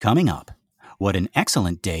Coming up, what an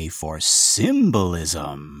excellent day for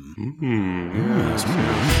symbolism. Yes,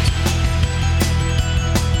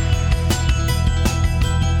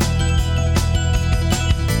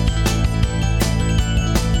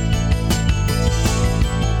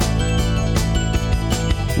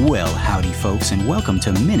 Well, howdy folks, and welcome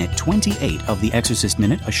to Minute 28 of the Exorcist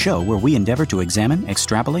Minute, a show where we endeavor to examine,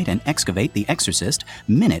 extrapolate, and excavate the Exorcist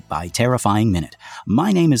minute by terrifying minute.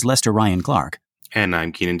 My name is Lester Ryan Clark. And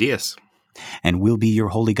I'm Keenan Diaz. And we'll be your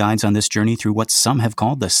holy guides on this journey through what some have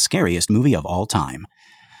called the scariest movie of all time.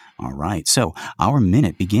 All right, so our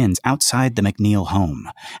minute begins outside the McNeil home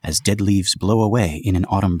as dead leaves blow away in an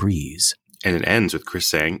autumn breeze. And it ends with Chris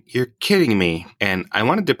saying, "You're kidding me." And I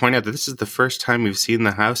wanted to point out that this is the first time we've seen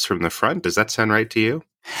the house from the front. Does that sound right to you?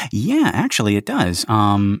 Yeah, actually it does.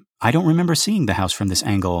 I don't remember seeing the house from this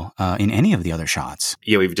angle in any of the other shots.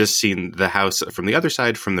 Yeah, we've just seen the house from the other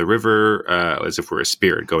side, from the river, as if we're a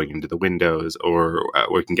spirit going into the windows, or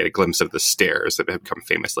we can get a glimpse of the stairs that have become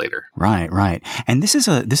famous later. Right. And this is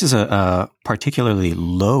a particularly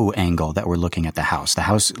low angle that we're looking at the house. The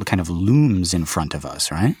house kind of looms in front of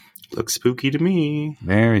us, right? Looks spooky to me.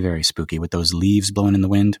 Very, very spooky with those leaves blowing in the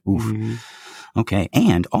wind. Oof. Mm-hmm. Okay,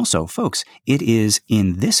 and also, folks, it is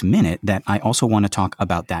in this minute that I also want to talk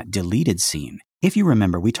about that deleted scene. If you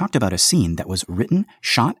remember, we talked about a scene that was written,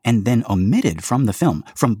 shot, and then omitted from the film,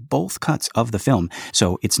 from both cuts of the film.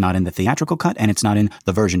 So it's not in the theatrical cut, and it's not in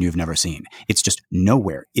the version you've never seen. It's just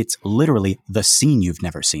nowhere. It's literally the scene you've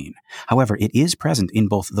never seen. However, it is present in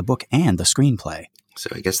both the book and the screenplay. So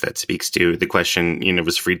I guess that speaks to the question,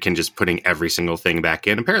 was Friedkin just putting every single thing back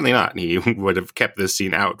in? Apparently not. He would have kept this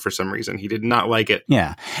scene out for some reason. He did not like it.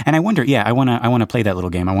 Yeah. And I wonder, I want to play that little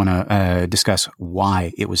game. I want to discuss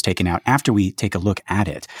why it was taken out after we take a look at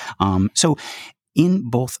it. So in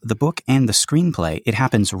both the book and the screenplay, it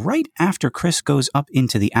happens right after Chris goes up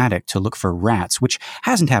into the attic to look for rats, which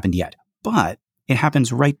hasn't happened yet. But it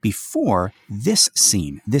happens right before this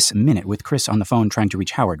scene, this minute with Chris on the phone trying to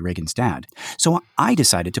reach Howard, Reagan's dad. So I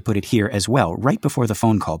decided to put it here as well, right before the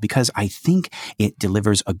phone call, because I think it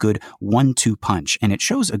delivers a good 1-2 punch, and it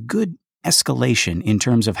shows a good escalation in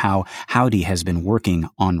terms of how Howdy has been working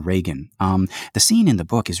on Reagan. The scene in the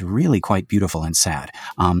book is really quite beautiful and sad.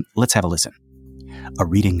 Let's have a listen. A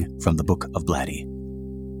reading from the Book of Blatty.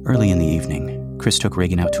 Early in the evening, Chris took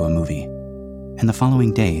Reagan out to a movie. And the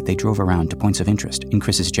following day, they drove around to points of interest in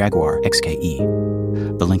Chris's Jaguar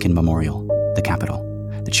XKE, the Lincoln Memorial, the Capitol,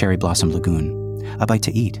 the Cherry Blossom Lagoon, a bite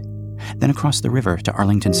to eat, then across the river to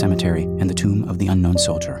Arlington Cemetery and the tomb of the unknown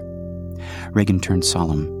soldier. Reagan turned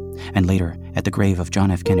solemn, and later, at the grave of John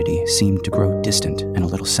F. Kennedy, seemed to grow distant and a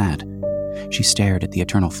little sad. She stared at the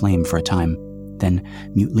eternal flame for a time, then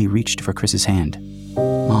mutely reached for Chris's hand.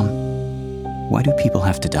 "Mom, why do people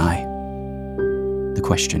have to die?" The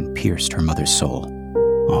question pierced her mother's soul.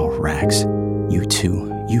 "Oh, Rags, you too.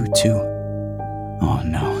 Oh,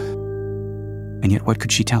 no." And yet what could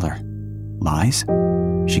she tell her? Lies?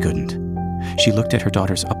 She couldn't. She looked at her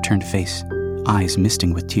daughter's upturned face, eyes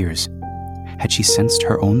misting with tears. Had she sensed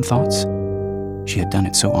her own thoughts? She had done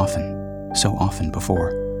it so often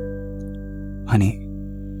before. "Honey,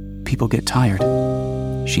 people get tired,"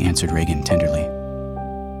 she answered Reagan tenderly.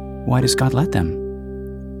 "Why does God let them?"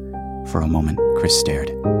 For a moment, Chris stared.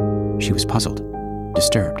 She was puzzled,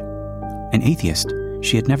 disturbed. An atheist,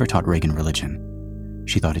 she had never taught Reagan religion.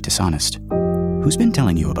 She thought it dishonest. "Who's been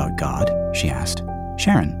telling you about God?" she asked.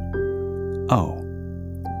 "Sharon." "Oh."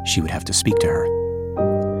 She would have to speak to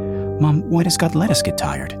her. "Mom, why does God let us get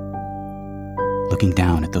tired?" Looking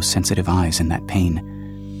down at those sensitive eyes and that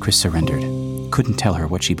pain, Chris surrendered, couldn't tell her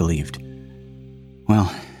what she believed.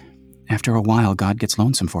 "Well, after a while, God gets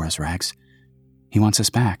lonesome for us, Rags. He wants us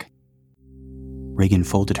back." Reagan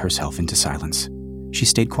folded herself into silence. She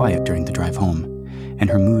stayed quiet during the drive home, and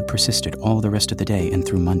her mood persisted all the rest of the day and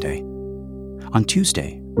through Monday. On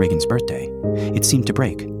Tuesday, Reagan's birthday, it seemed to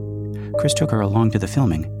break. Chris took her along to the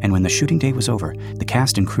filming, and when the shooting day was over, the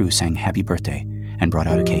cast and crew sang Happy Birthday and brought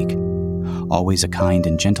out a cake. Always a kind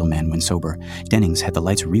and gentle man when sober, Dennings had the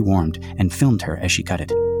lights rewarmed and filmed her as she cut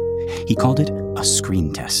it. He called it a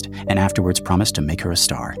screen test, and afterwards promised to make her a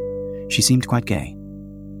star. She seemed quite gay.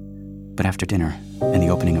 But after dinner and the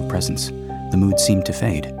opening of presents, the mood seemed to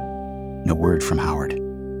fade. No word from Howard.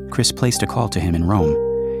 Chris placed a call to him in Rome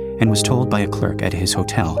and was told by a clerk at his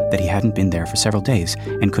hotel that he hadn't been there for several days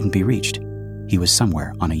and couldn't be reached. He was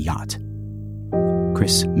somewhere on a yacht.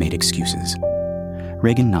 Chris made excuses.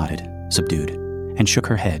 Reagan nodded, subdued, and shook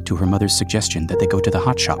her head to her mother's suggestion that they go to the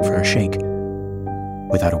hot shop for a shake.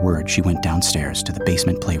 Without a word, she went downstairs to the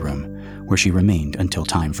basement playroom, where she remained until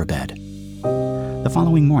time for bed. The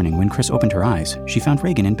following morning, when Chris opened her eyes, she found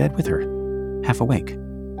Reagan in bed with her, half awake.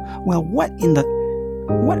 "Well, what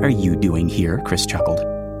are you doing here?" Chris chuckled.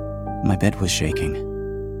 "My bed was shaking."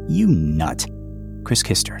 "You nut." Chris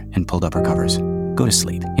kissed her and pulled up her covers. "Go to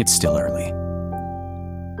sleep. It's still early."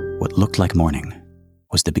 What looked like morning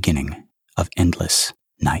was the beginning of endless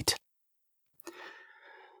night.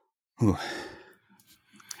 Ooh.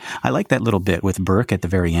 I like that little bit with Burke at the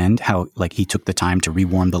very end, how like he took the time to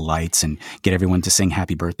rewarm the lights and get everyone to sing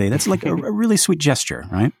happy birthday. That's like a really sweet gesture,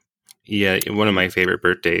 right? Yeah, one of my favorite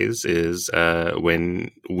birthdays is when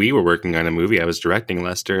we were working on a movie. I was directing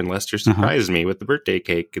Lester, and Lester surprised me with the birthday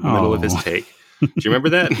cake in the middle of his take. Do you remember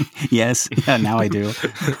that? Yes. Yeah, now I do.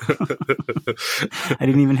 I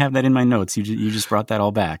didn't even have that in my notes. You just brought that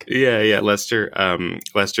all back. Yeah. Lester,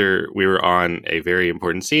 we were on a very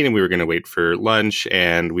important scene, and we were going to wait for lunch,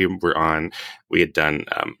 and we had done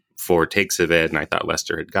 4 takes of it, and I thought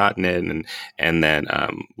Lester had gotten it, and then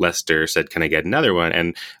Lester said, "Can I get another one?"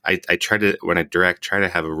 And I try to, when I direct, try to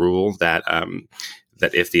have a rule that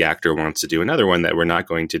that if the actor wants to do another one, that we're not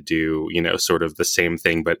going to do, sort of the same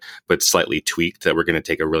thing, but slightly tweaked, that we're going to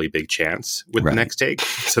take a really big chance with the next take.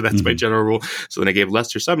 So that's my general rule. So then I gave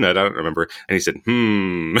Lester some note, I don't remember. And he said,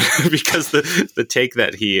 because the take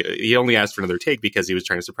that he only asked for another take because he was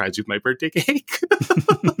trying to surprise you with my birthday cake.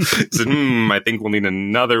 He said, I think we'll need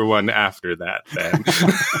another one after that then.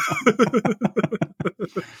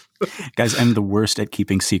 Guys, I'm the worst at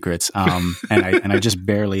keeping secrets. And I just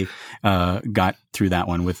barely got through that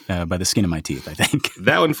one with by the skin of my teeth, I think.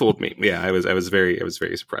 That one fooled me. Yeah, I was very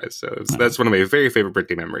surprised. So that's one of my very favorite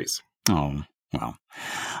birthday memories. Oh, wow.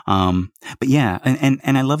 But yeah,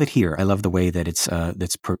 and I love it here. I love the way that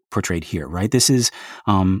that's portrayed here, right? This is,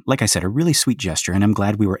 like I said, a really sweet gesture, and I'm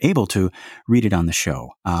glad we were able to read it on the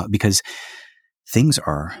show because things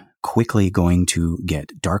are quickly going to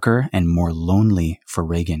get darker and more lonely for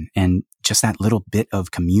Reagan. And just that little bit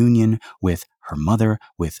of communion with her mother,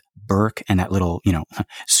 with Burke, and that little,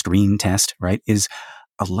 screen test, right, is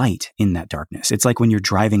a light in that darkness. It's like when you're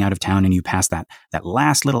driving out of town and you pass that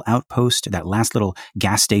last little outpost, that last little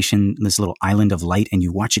gas station, this little island of light, and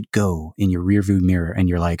you watch it go in your rearview mirror, and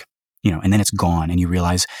you're like, and then it's gone, and you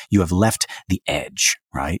realize you have left the edge,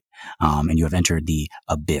 right? And you have entered the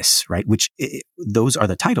abyss, right? Which those are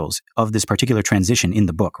the titles of this particular transition in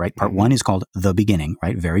the book, right? Part 1 is called The Beginning,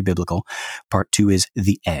 right? Very biblical. Part 2 is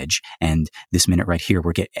The Edge, and this minute right here,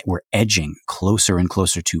 we're edging closer and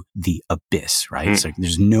closer to the abyss, right? So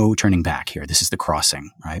there's no turning back here. This is the crossing,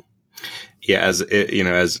 right? Yeah,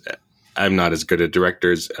 as I'm not as good a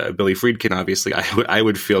director as Billy Friedkin, obviously. I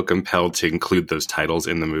would feel compelled to include those titles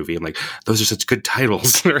in the movie. I'm like, those are such good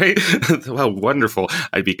titles, right? Wow, wonderful.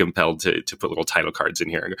 I'd be compelled to put little title cards in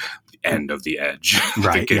here and go, the end of the edge,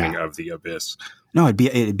 right, beginning of the abyss. No, it'd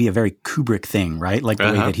be a very Kubrick thing, right? Like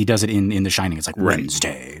the way that he does it in The Shining. It's like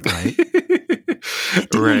Wednesday, right?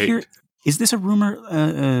 Right. Is this a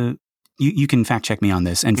rumor? You can fact check me on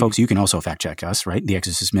this. And folks, you can also fact check us, right?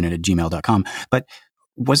 theexorcistminute@gmail.com. But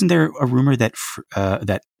wasn't there a rumor that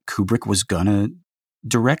that Kubrick was gonna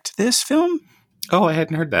direct this film? Oh, I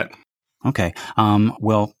hadn't heard that. Okay.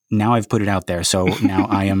 Well, now I've put it out there, so now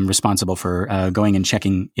I am responsible for going and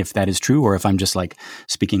checking if that is true or if I'm just like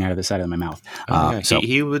speaking out of the side of my mouth.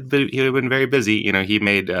 He would have been very busy. He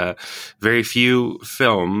made very few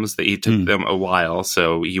films. That he took them a while,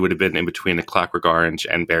 so he would have been in between A Clockwork Orange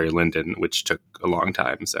and Barry Lyndon, which took a long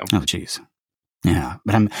time. So, oh, geez. Yeah,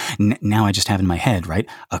 but now I just have in my head, right,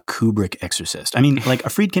 a Kubrick Exorcist. I mean, like a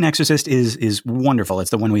Friedkin Exorcist is wonderful. It's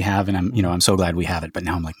the one we have, and I'm so glad we have it. But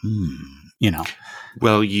now I'm like,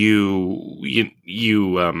 Well,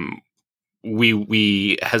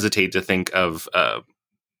 we hesitate to think of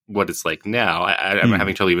what it's like now. I'm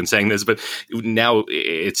having trouble even saying this, but now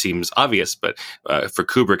it seems obvious. But for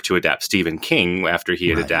Kubrick to adapt Stephen King after he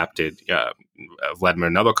had adapted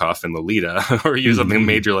Vladimir Nabokov in Lolita or use something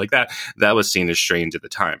major like that, that was seen as strange at the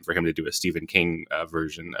time. For him to do a Stephen King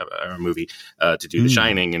version of a movie, to do The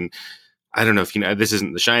Shining, and I don't know if this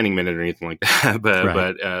isn't The Shining Minute or anything like that,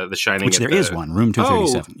 but The Shining, which there is one, Room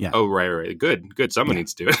 237. Yeah. Oh, right. Good. Someone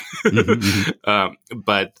needs to do it.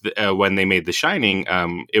 But when they made The Shining,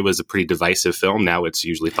 it was a pretty divisive film. Now it's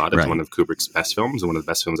usually thought of as one of Kubrick's best films and one of the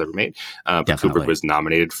best films ever made. But Kubrick was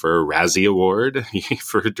nominated for a Razzie Award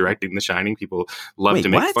for directing The Shining. People love to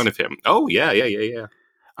make fun of him. Oh, yeah.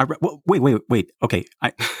 Wait. Okay.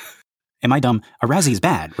 am I dumb? A Razzie is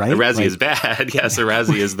bad, right? A Razzie is bad. Yes, a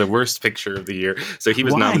Razzie is the worst picture of the year. So he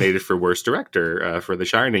was nominated for Worst Director for The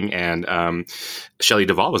Shining, and Shelley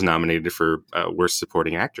Duvall was nominated for Worst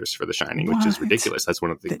Supporting Actress for The Shining, which is ridiculous. That's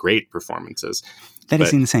one of the great performances. That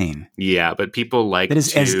is insane. Yeah, but people like that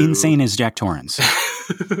is as insane as Jack Torrance.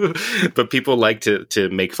 But people like to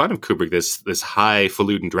make fun of Kubrick, this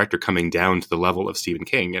highfalutin director coming down to the level of Stephen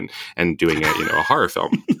King and doing a horror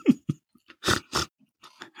film.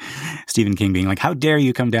 Stephen King being like, how dare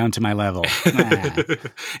you come down to my level?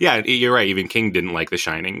 Yeah, you're right. Even King didn't like The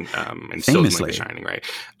Shining, and still didn't like The Shining, right?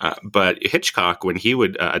 But Hitchcock, when he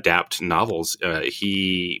would adapt novels,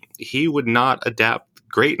 he would not adapt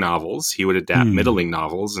great novels. He would adapt middling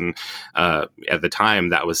novels, and at the time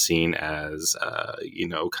that was seen as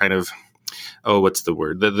kind of, what's the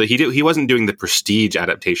word? He wasn't doing the prestige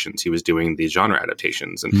adaptations. He was doing the genre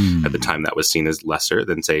adaptations, and at the time that was seen as lesser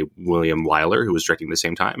than, say, William Wyler, who was directing at the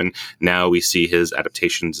same time. And now we see his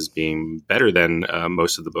adaptations as being better than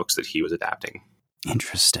most of the books that he was adapting.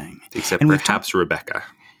 Interesting, except perhaps Rebecca.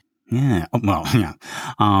 Yeah. Well, yeah.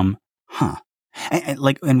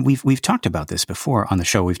 And we've talked about this before on the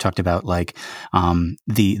show. We've talked about like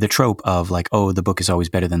the trope of like, oh, the book is always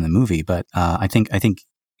better than the movie. But I think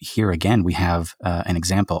here again we have an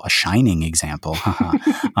example, a shining example.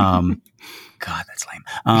 God, that's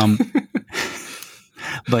lame.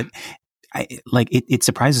 But it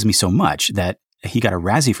surprises me so much that he got a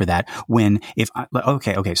Razzie for that.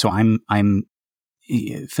 So I'm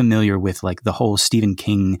familiar with like the whole Stephen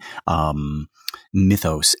King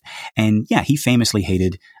mythos, and yeah, he famously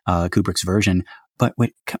hated Kubrick's version. But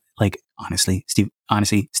honestly,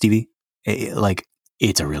 Stevie,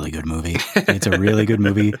 it's a really good movie. It's a really good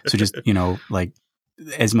movie. So just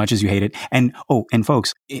as much as you hate it, and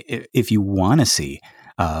folks, if you want to see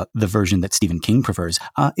the version that Stephen King prefers,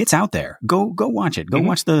 it's out there. Go watch it. Go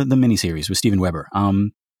watch the miniseries with Steven Weber.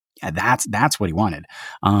 Yeah, that's what he wanted,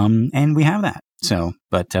 and we have that. So,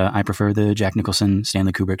 but I prefer the Jack Nicholson,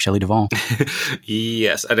 Stanley Kubrick, Shelley Duvall.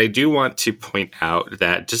 Yes, and I do want to point out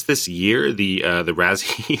that just this year, the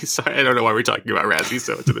Razzie. Sorry, I don't know why we're talking about Razzie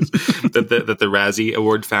so much of this. that the Razzie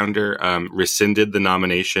Award founder rescinded the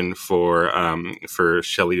nomination for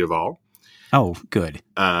Shelley Duvall. Oh, good.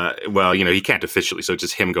 Well, he can't officially, so it's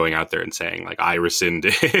just him going out there and saying, like, I rescind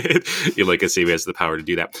it. As he has the power to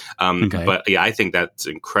do that. Okay. But yeah, I think that's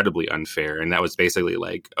incredibly unfair. And that was basically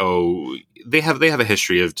like, they have a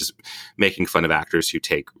history of just making fun of actors who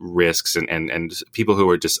take risks and people who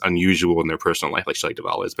are just unusual in their personal life, like Shelley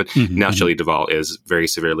Duvall is. But now Shelley Duvall is very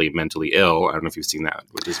severely mentally ill. I don't know if you've seen that,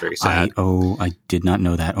 which is very sad. I did not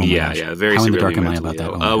know that. Oh, yeah, yeah, very How severely in the dark am I mentally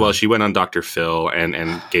about ill. that? Well, she went on Dr. Phil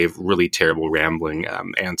and gave really terrible rambling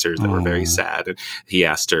answers that were very sad. And he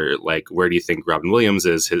asked her, like, where do you think Robin Williams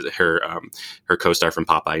is, her co-star from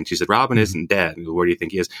Popeye? And she said, Robin isn't dead. Where do you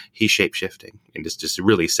think he is? He's shape-shifting. And just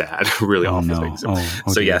really sad, really awful things.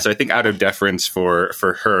 So yeah, so I think out of deference for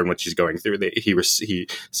her and what she's going through, he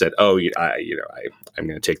said, I'm going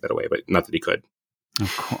to take that away, but not that he could.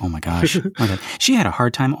 Oh my gosh. She had a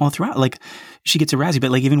hard time all throughout. Like, she gets a Razzie, but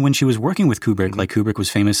like even when she was working with Kubrick, like Kubrick was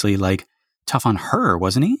famously like tough on her,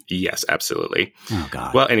 wasn't he? Yes, absolutely. Oh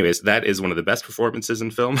God. Well, anyways, that is one of the best performances in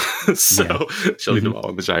film. Shelley Duvall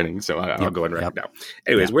in The Shining. So I'll go and write it down.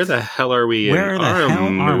 Anyways, where the hell are we? Where the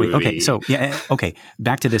hell are we? Okay, so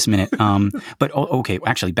back to this minute.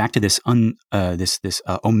 Actually, back to this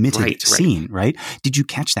omitted scene. Right? Did you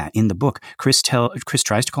catch that in the book? Chris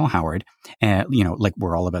tries to call Howard, like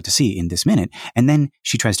we're all about to see in this minute, and then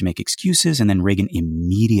she tries to make excuses, and then Reagan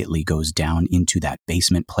immediately goes down into that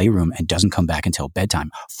basement playroom and doesn't come back until bedtime.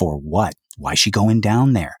 For what? Why is she going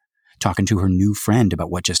down there? Talking to her new friend about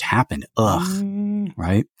what just happened. Ugh.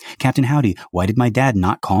 Right? Captain Howdy, why did my dad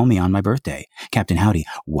not call me on my birthday? Captain Howdy,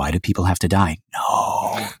 why do people have to die?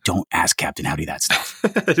 No, don't ask Captain Howdy that stuff.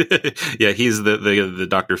 Yeah, he's the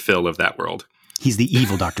Dr. Phil of that world. He's the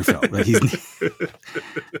evil Dr. Phil, right?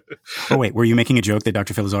 Oh, wait, were you making a joke that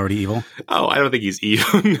Dr. Phil is already evil? Oh, I don't think he's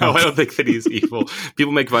evil. No, I don't think that he's evil.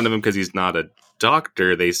 People make fun of him because he's not a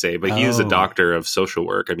doctor, they say, but he is a doctor of social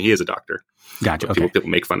work. I mean, he is a doctor. Gotcha. Okay. People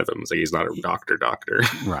make fun of him. It's like he's not a doctor.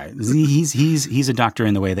 Right. He's a doctor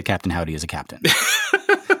in the way that Captain Howdy is a captain.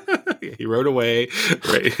 He rode away.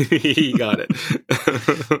 Right. He got it.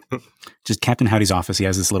 Just Captain Howdy's office. He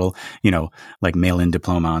has this little, like mail-in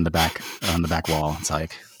diploma on the back wall. It's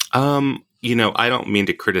like, I don't mean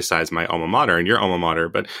to criticize my alma mater and your alma mater,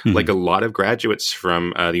 but like a lot of graduates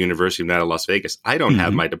from the University of Nevada, Las Vegas, I don't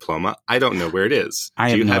have my diploma. I don't know where it is. I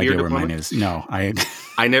Do have you no have your idea where diploma? mine is. No,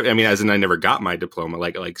 I never. I mean, as in, I never got my diploma.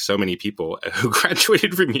 Like so many people who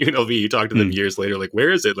graduated from UNLV, you talk to them years later, like, where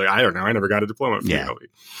is it? Like, I don't know. I never got a diploma from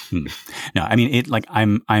UNLV. No, I mean,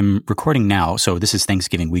 I'm recording now, so this is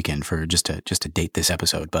Thanksgiving weekend for just to date this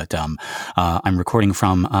episode. But I'm recording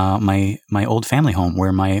from my old family home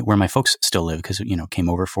where my folks still live, because came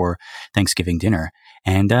over for Thanksgiving dinner,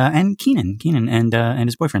 and Keenan and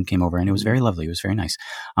his boyfriend came over, and it was very lovely. It was very nice.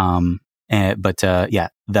 But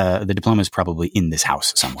the diploma is probably in this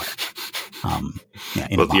house somewhere.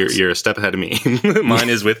 Well, you're a step ahead of me. Mine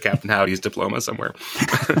is with Captain Howdy's diploma somewhere.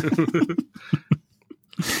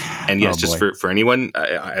 And yes, just for anyone,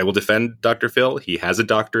 I will defend Dr. Phil. He has a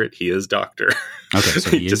doctorate. He is doctor. Okay,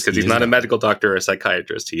 so just because he's not a medical doctor or a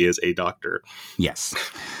psychiatrist, he is a doctor. Yes.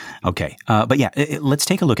 Okay. But let's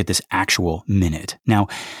take a look at this actual minute. Now,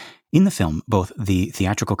 in the film, both the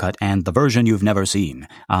theatrical cut and the version you've never seen,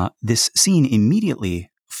 this scene immediately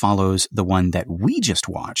follows the one that we just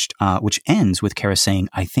watched, which ends with Kara saying,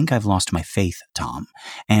 "I think I've lost my faith, Tom."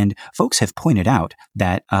 And folks have pointed out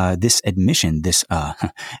that this admission, this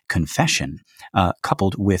confession,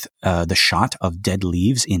 coupled with the shot of dead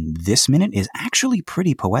leaves in this minute is actually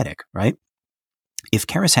pretty poetic, right? If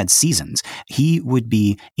Karras had seasons, he would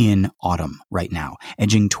be in autumn right now,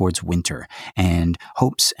 edging towards winter, and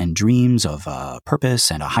hopes and dreams of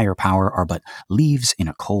purpose and a higher power are but leaves in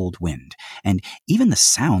a cold wind. And even the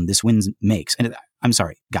sound this wind makes, and I'm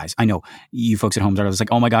sorry, guys, I know you folks at home are just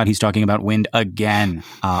like, oh my God, he's talking about wind again.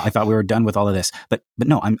 I thought we were done with all of this. But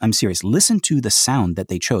no, I'm serious. Listen to the sound that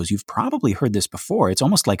they chose. You've probably heard this before. It's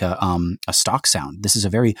almost like a stock sound. This is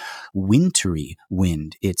a very wintry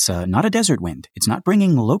wind. It's not a desert wind. It's not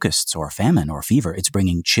bringing locusts or famine or fever. It's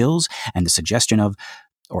bringing chills and the suggestion of,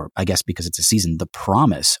 or I guess because it's a season, the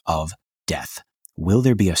promise of death. Will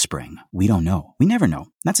there be a spring? We don't know. We never know.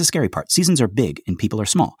 That's the scary part. Seasons are big and people are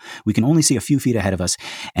small. We can only see a few feet ahead of us,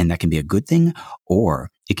 and that can be a good thing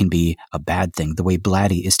or it can be a bad thing. The way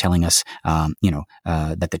Blatty is telling us,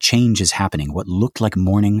 that the change is happening. What looked like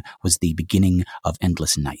morning was the beginning of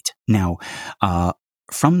endless night. Now,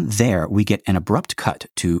 from there, we get an abrupt cut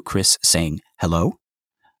to Chris saying, "Hello?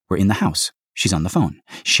 We're in the house." She's on the phone.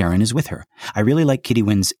 Sharon is with her. I really like Kitty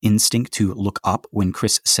Wynn's instinct to look up when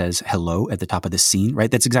Chris says hello at the top of the scene,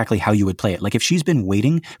 right? That's exactly how you would play it. Like if she's been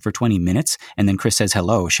waiting for 20 minutes and then Chris says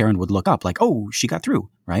hello, Sharon would look up like, oh, she got through,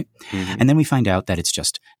 right? Mm-hmm. And then we find out that it's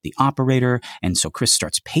just the operator. And so Chris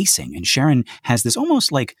starts pacing and Sharon has this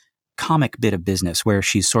almost like comic bit of business where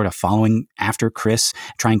she's sort of following after Chris,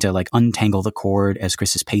 trying to like untangle the cord as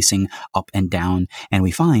Chris is pacing up and down. And we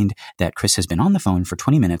find that Chris has been on the phone for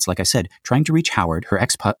 20 minutes, like I said, trying to reach Howard, her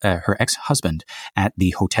ex-husband, at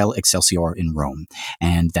the Hotel Excelsior in Rome,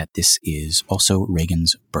 and that this is also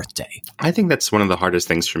Reagan's birthday. I think that's one of the hardest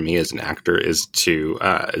things for me as an actor is to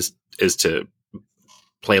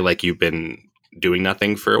play like you've been doing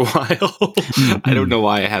nothing for a while. I don't know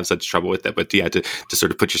why I have such trouble with that, but yeah, to sort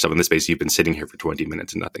of put yourself in the space, you've been sitting here for 20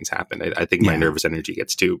 minutes and nothing's happened. I think my nervous energy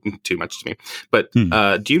gets too much to me. But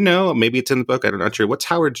do you know, maybe it's in the book, I'm not sure, what's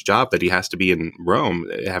Howard's job that he has to be in Rome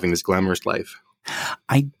having this glamorous life?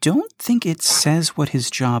 I don't think it says what his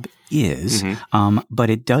job is, but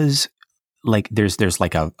it does. Like there's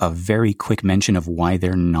like a very quick mention of why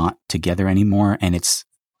they're not together anymore. And it's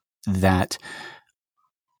that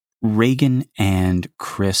Reagan and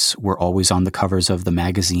Chris were always on the covers of the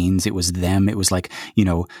magazines. It was them. It was like,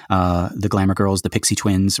 the Glamour Girls, the Pixie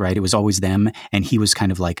Twins, right? It was always them. And he was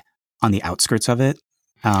kind of like on the outskirts of it.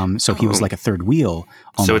 So he was like a third wheel.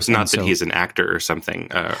 Almost. So it's not that he's an actor or something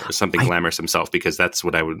glamorous himself, because that's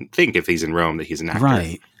what I would think if he's in Rome, that he's an actor.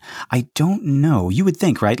 Right. I don't know. You would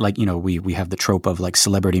think, right? Like, we have the trope of like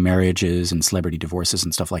celebrity marriages and celebrity divorces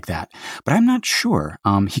and stuff like that. But I'm not sure.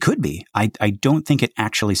 He could be. I don't think it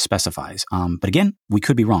actually specifies. But again, we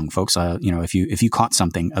could be wrong, folks. If you caught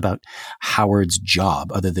something about Howard's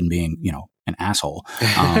job other than being, an asshole,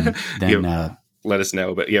 then let us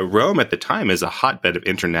know. But yeah, Rome at the time is a hotbed of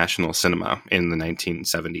international cinema in the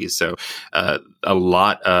 1970s. So a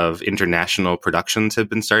lot of international productions have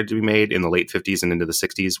been started to be made in the late 50s and into the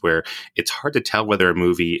 60s, where it's hard to tell whether a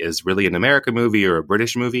movie is really an American movie or a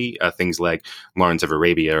British movie. Things like Lawrence of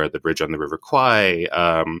Arabia or The Bridge on the River Kwai.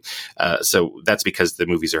 So that's because the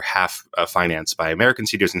movies are half financed by American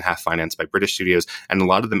studios and half financed by British studios. And a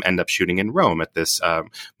lot of them end up shooting in Rome at this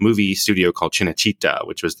movie studio called Cinecittà,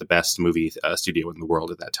 which was the best movie studio in the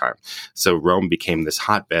world at that time. So Rome became this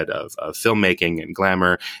hotbed of filmmaking and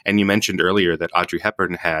glamour. And you mentioned earlier that Audrey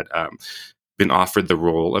Hepburn had been offered the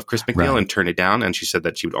role of Chris McNeil and turned it down. And she said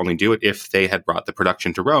that she would only do it if they had brought the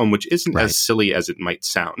production to Rome, which isn't as silly as it might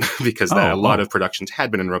sound, because a lot of productions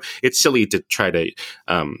had been in Rome. It's silly to try to,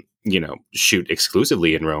 shoot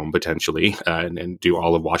exclusively in Rome potentially, and do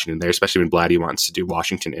all of Washington there, especially when Blatty wants to do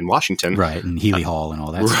Washington in Washington. Right. And Healy Hall and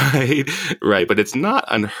all that stuff. Right. But it's not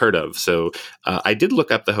unheard of. So I did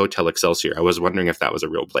look up the Hotel Excelsior. I was wondering if that was a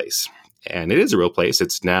real place. And it is a real place.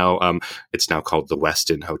 It's now called the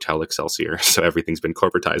Westin Hotel Excelsior. So everything's been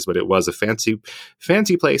corporatized, but it was a fancy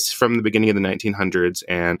place from the beginning of the 1900s.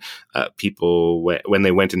 And people, when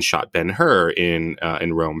they went and shot Ben-Hur in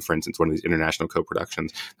Rome, for instance, one of these international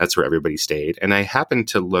co-productions, that's where everybody stayed. And I happened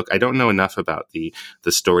to look. I don't know enough about the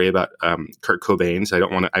story about Kurt Cobain, so I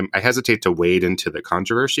don't want to. I hesitate to wade into the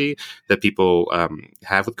controversy that people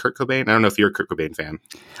have with Kurt Cobain. I don't know if you're a Kurt Cobain fan.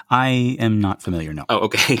 I am not familiar. No. Oh,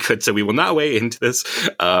 okay, good. So we will not weigh into this,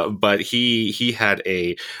 but he had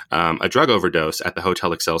a drug overdose at the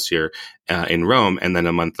Hotel Excelsior in Rome, and then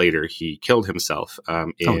a month later he killed himself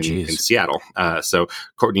in Seattle. So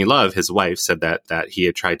Courtney Love, his wife, said that he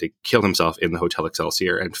had tried to kill himself in the Hotel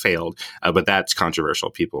Excelsior and failed, but that's controversial.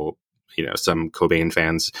 People, some Cobain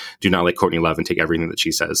fans do not like Courtney Love and take everything that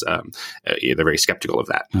she says. They're very skeptical of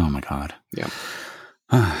that. Oh my God. Yeah.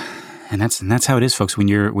 And that's how it is, folks. When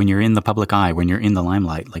you're in the public eye, when you're in the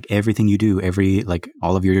limelight, like everything you do,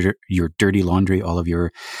 all of your dirty laundry, all of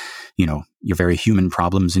your very human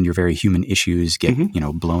problems and your very human issues get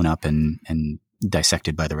blown up and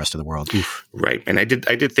dissected by the rest of the world. Oof. Right. And I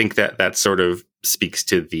did think that sort of speaks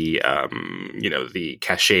to the the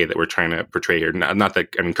cachet that we're trying to portray here. Not that,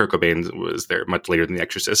 I mean, Kurt Cobain was there much later than The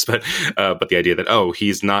Exorcist, but the idea that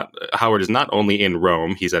Howard is not only in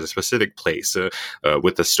Rome, he's at a specific place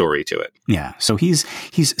with a story to it. Yeah. So he's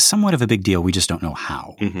somewhat of a big deal. We just don't know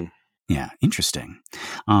how. Mm-hmm. Yeah. Interesting.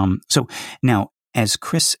 So now, as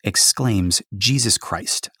Chris exclaims, "Jesus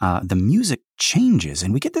Christ," the music changes,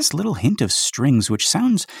 and we get this little hint of strings, which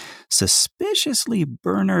sounds suspiciously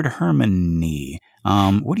Bernard Herrmann-y.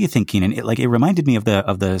 What do you think, Keenan? It reminded me of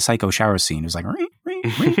the Psycho shower scene. It was like, ring, ring,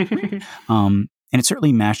 ring, ring. And it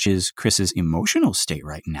certainly matches Chris's emotional state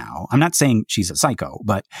right now. I'm not saying she's a psycho,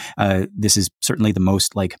 but this is certainly the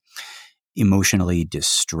most emotionally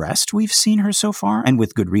distressed we've seen her so far, and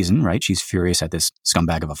with good reason, right? She's furious at this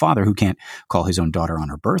scumbag of a father who can't call his own daughter on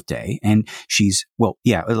her birthday, and she's, what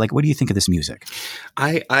do you think of this music?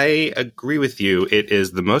 I agree with you. It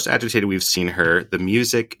is the most agitated we've seen her. The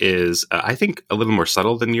music is, I think, a little more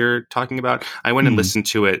subtle than you're talking about. I went and listened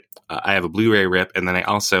to it. I have a Blu-ray rip, and then I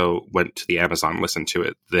also went to the Amazon and listened to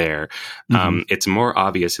it there. It's more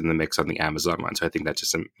obvious in the mix on the Amazon one, so I think that's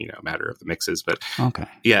just a matter of the mixes. But okay,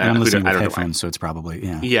 yeah, and I'm listening with headphones, so it's probably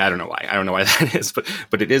I don't know why. I don't know why that is,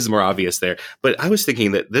 but it is more obvious there. But I was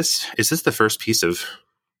thinking that this is the first piece of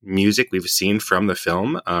music we've seen from the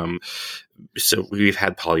film. So we've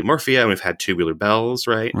had Polymorphia and we've had Tubular Bells,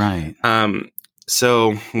 right? Right.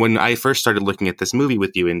 So when I first started looking at this movie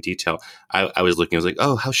with you in detail, I was like,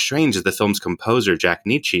 oh, how strange that the film's composer, Jack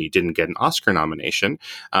Nitzsche, didn't get an Oscar nomination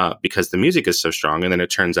because the music is so strong. And then it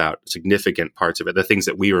turns out significant parts of it, the things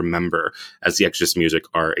that we remember as the Exorcist music,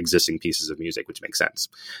 are existing pieces of music, which makes sense.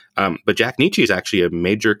 But Jack Nitzsche is actually a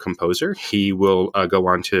major composer. He will go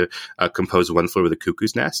on to compose One Flew Over the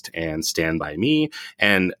Cuckoo's Nest and Stand By Me.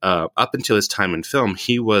 And up until his time in film,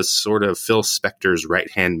 he was sort of Phil Spector's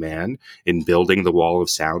right-hand man in building the wall of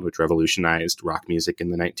sound, which revolutionized rock music in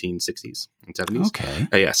the 1960s and 70s.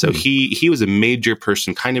 Okay. So he was a major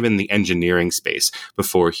person kind of in the engineering space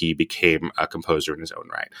before he became a composer in his own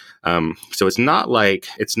right. So it's not like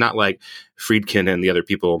Friedkin and the other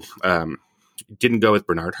people didn't go with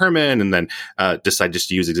Bernard Herrmann and then decide just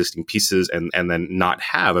to use existing pieces and then not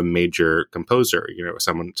have a major composer,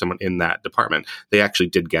 someone in that department. They actually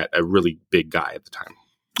did get a really big guy at the time.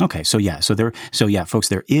 Okay, folks,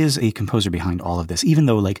 there is a composer behind all of this, even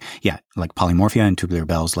though like Polymorphia and Tubular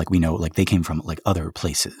Bells, we know, they came from other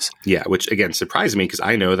places. Yeah, which again surprised me because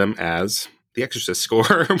I know them as the Exorcist score,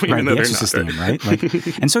 right? The Exorcist theme, right?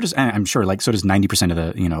 And so does, I'm sure, so does 90% of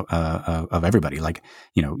the, of everybody.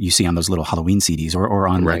 You see on those little Halloween CDs or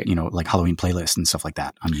on Halloween playlists and stuff like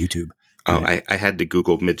that on YouTube. Oh, I had to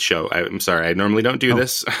Google mid-show. I'm sorry. I normally don't do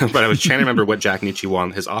this, but I was trying to remember what Jack Nitzsche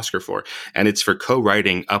won his Oscar for. And it's for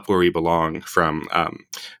co-writing Up Where We Belong from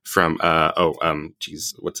what's that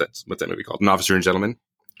movie called? An Officer and a Gentleman?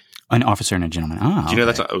 An Officer and a Gentleman. Ah, do you know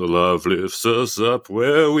that song? Love lifts us up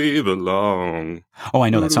where we belong. Oh,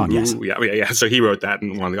 I know that song, yes. Yeah. So he wrote that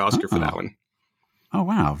and won the Oscar for that one. Oh,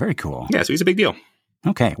 wow. Very cool. Yeah, so he's a big deal.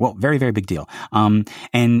 Okay, well, very, very big deal. So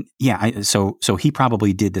he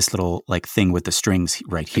probably did this little thing with the strings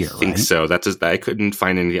right here. I think so. I couldn't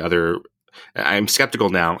find any other I'm skeptical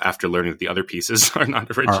now after learning that the other pieces are not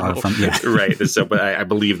original. Yeah. Right. So, but I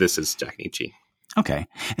believe this is Jack Nietzsche. Okay.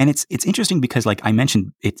 And it's interesting because, like I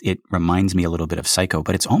mentioned, it reminds me a little bit of Psycho,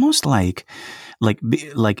 but it's almost like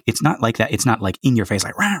it's not like that. It's not like in your face,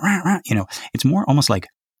 like, rah, rah, rah, it's more almost like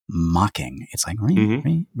mocking. It's like,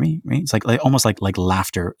 it's like almost like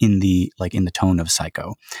laughter in the tone of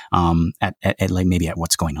Psycho, at like maybe at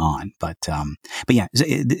what's going on. But yeah,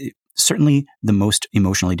 certainly the most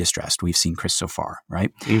emotionally distressed we've seen Chris so far,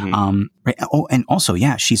 right? Right. Oh, and also,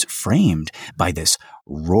 yeah, she's framed by this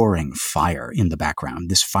roaring fire in the background.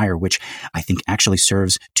 This fire, which I think actually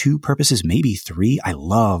serves two purposes, maybe three. I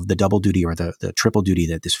love the double duty or the triple duty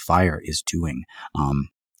that this fire is doing.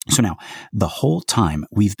 So now, the whole time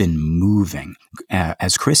we've been moving,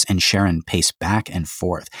 as Chris and Sharon pace back and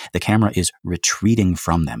forth, the camera is retreating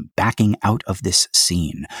from them, backing out of this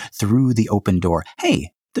scene, through the open door.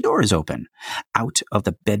 Hey, the door is open, out of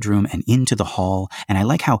the bedroom and into the hall. And I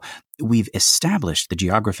like how we've established the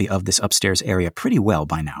geography of this upstairs area pretty well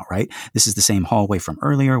by now, right? This is the same hallway from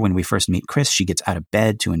earlier when we first meet Chris. She gets out of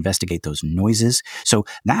bed to investigate those noises. So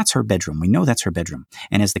that's her bedroom. We know that's her bedroom.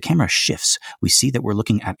 And as the camera shifts, we see that we're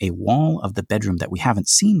looking at a wall of the bedroom that we haven't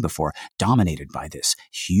seen before, dominated by this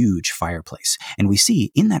huge fireplace. And we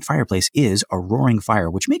see in that fireplace is a roaring fire,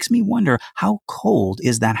 which makes me wonder, how cold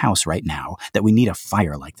is that house right now that we need a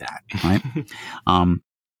fire like that, right?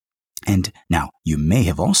 And now, you may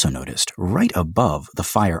have also noticed right above the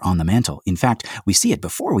fire on the mantle, in fact, we see it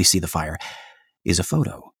before we see the fire, is a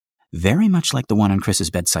photo. Very much like the one on Chris's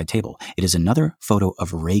bedside table. It is another photo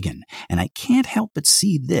of Reagan. And I can't help but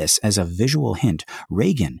see this as a visual hint.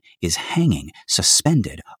 Reagan is hanging,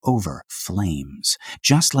 suspended over flames.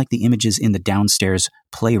 Just like the images in the downstairs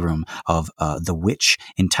playroom of the witch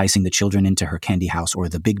enticing the children into her candy house, or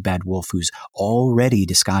the big bad wolf who's already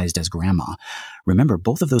disguised as grandma. Remember,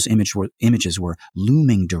 both of those images were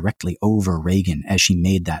looming directly over Reagan as she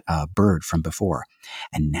made that bird from before.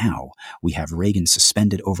 And now we have Reagan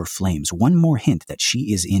suspended over flames. One more hint that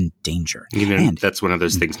she is in danger. And that's one of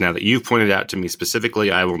those things now that you've pointed out to me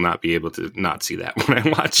specifically, I will not be able to not see that when I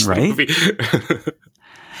watch the movie.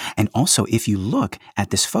 And also, if you look at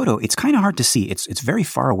this photo, it's kind of hard to see. It's very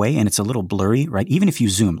far away and it's a little blurry, right? Even if you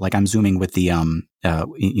zoom, like I'm zooming with the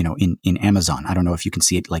in Amazon. I don't know if you can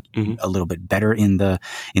see it like a little bit better in the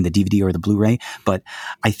DVD or the Blu-ray, but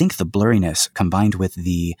I think the blurriness combined with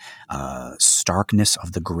the starkness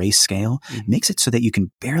of the grayscale makes it so that you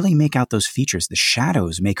can barely make out those features. The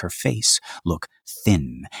shadows make her face look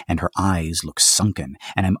thin and her eyes look sunken.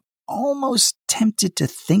 And I'm almost tempted to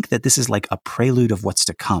think that this is like a prelude of what's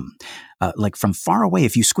to come. Like from far away,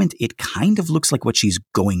 if you squint, it kind of looks like what she's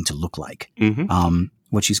going to look like.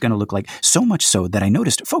 What she's going to look like. So much so that I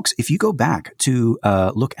noticed, folks, if you go back to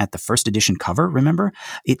look at the first edition cover, remember,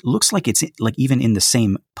 it looks like it's like even in the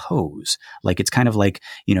same pose. Like it's kind of like,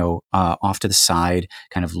 off to the side,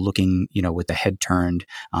 kind of looking, with the head turned,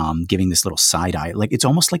 giving this little side eye. Like it's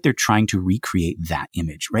almost like they're trying to recreate that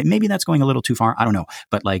image, right? Maybe that's going a little too far. I don't know.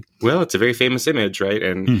 But like. Well, it's a very famous image, right?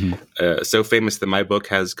 And so famous that my book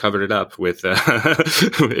has covered it up with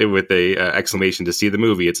a exclamation to see the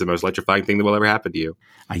movie. It's the most electrifying thing that will ever happen to you.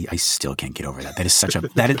 I still can't get over that. That is such a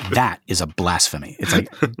that is a blasphemy. It's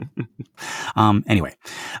like anyway.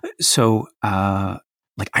 So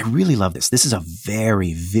I really love this. This is a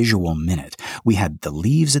very visual minute. We had the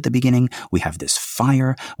leaves at the beginning, we have this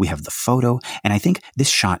fire, we have the photo, and I think this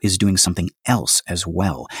shot is doing something else as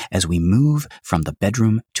well. As we move from the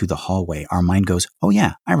bedroom to the hallway, our mind goes, "Oh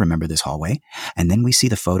yeah, I remember this hallway." And then we see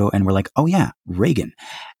the photo and we're like, "Oh yeah, Reagan."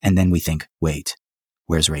 And then we think, "Wait,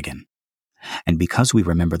 where's Reagan?" And because we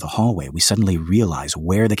remember the hallway, we suddenly realize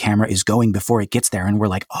where the camera is going before it gets there. And we're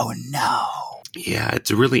like, oh no. Yeah, it's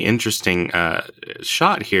a really interesting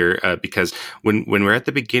shot here because when we're at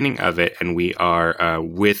the beginning of it and we are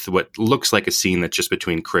with what looks like a scene that's just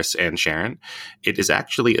between Chris and Sharon, it is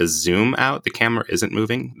actually a zoom out. The camera isn't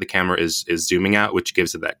moving. The camera is zooming out, which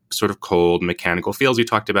gives it that sort of cold mechanical feels we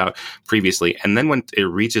talked about previously. And then when it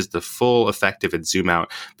reaches the full effect of its zoom out,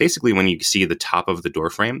 basically when you see the top of the door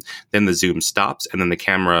frame, then the zoom stops and then the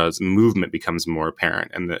camera's movement becomes more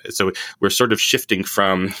apparent. And so we're sort of shifting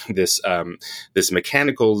from this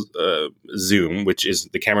mechanical zoom, which is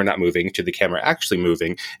the camera not moving, to the camera actually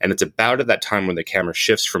moving. And it's about at that time when the camera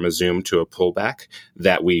shifts from a zoom to a pullback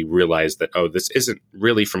that we realize that, oh, this isn't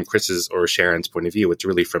really from Chris's or Sharon's point of view. It's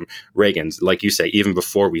really from Reagan's. Like you say, even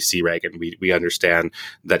before we see Reagan, we understand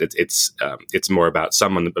that it's more about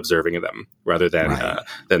someone observing them rather than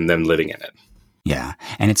them living in it. Yeah.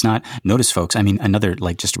 And it's not, notice folks, I mean, another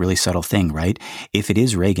like just really subtle thing, right? If it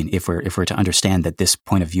is Regan, if we're to understand that this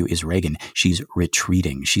point of view is Regan, she's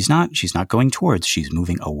retreating. She's not going towards, she's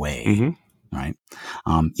moving away. Mm-hmm. Right.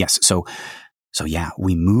 Yes. So yeah,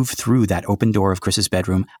 we move through that open door of Chris's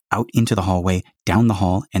bedroom, out into the hallway, down the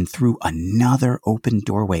hall, and through another open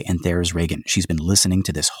doorway. And there's Regan. She's been listening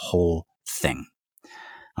to this whole thing.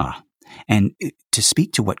 And to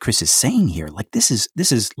speak to what Chris is saying here, like this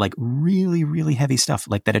is like really, really heavy stuff,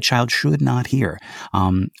 like that a child should not hear.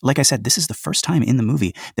 Like I said, this is the first time in the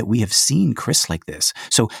movie that we have seen Chris like this.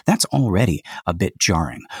 So that's already a bit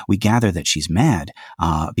jarring. We gather that she's mad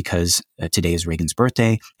because today is Regan's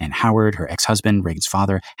birthday and Howard, her ex-husband, Regan's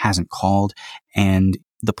father, hasn't called. And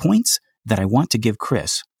the points that I want to give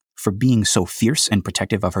Chris for being so fierce and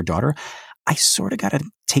protective of her daughter, I sort of got to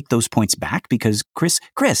take those points back because Chris,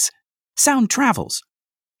 sound travels,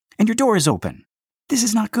 and your door is open. This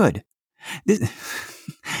is not good.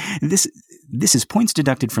 This is points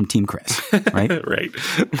deducted from Team Chris, right? Right.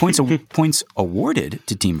 Points awarded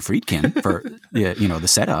to Team Friedkin for the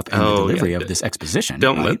setup and the delivery of this exposition.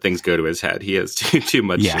 Don't right? let things go to his head. He has too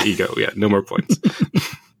much ego. Yeah, no more points.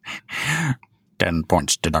 10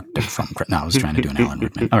 points deducted from Chris. No, I was trying to do an Alan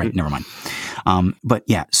Rickman. All right, never mind. But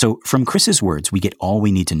yeah, so from Chris's words, we get all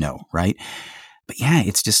we need to know, right? But yeah,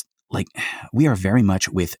 it's just like we are very much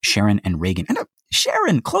with Sharon and Regan. And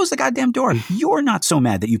Sharon, close the goddamn door. You're not so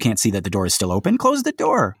mad that you can't see that the door is still open. Close the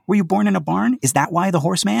door. Were you born in a barn? Is that why the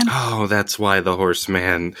horseman? Oh, that's why the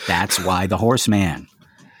horseman. That's why the horseman.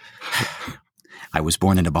 I was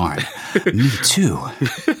born in a barn. Me too.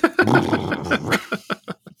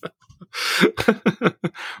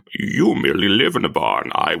 You merely live in a barn.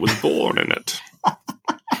 I was born in it.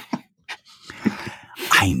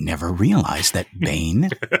 I never realized that Bane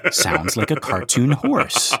sounds like a cartoon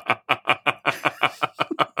horse.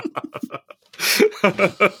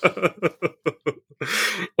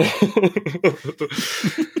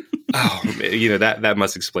 Oh, that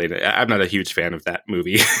must explain it. I'm not a huge fan of that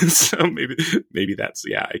movie, so maybe that's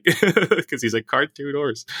because he's a cartoon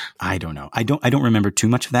horse. I don't know. I don't remember too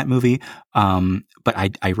much of that movie, but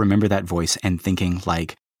I remember that voice and thinking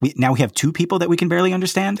like, now we have two people that we can barely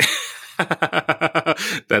understand.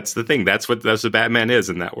 That's the thing. That's what Batman is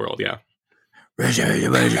in that world. Yeah. It's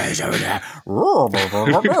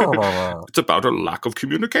about a lack of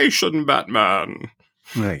communication, Batman.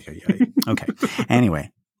 Okay.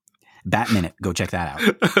 Anyway, Bat Minute. Go check that out.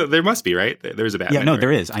 There must be, right? There's a Bat Minute. Yeah, no,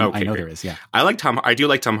 there is. Okay, I know there is. Yeah. I do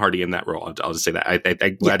like Tom Hardy in that role. I'll just say that.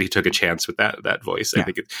 I'm glad he took a chance with that voice. I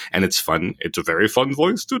think it's fun. It's a very fun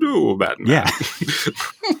voice to do, Batman. Yeah.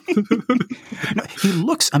 No, he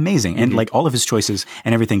looks amazing, and like all of his choices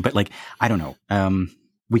and everything. But like, I don't know.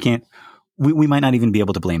 We can't. We might not even be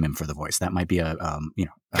able to blame him for the voice. That might be a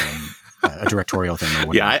directorial thing. Or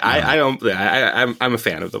whatever. Yeah, I don't. I'm a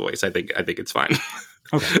fan of the voice. I think it's fine.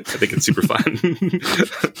 Okay. I think it's super fun.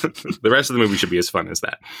 The rest of the movie should be as fun as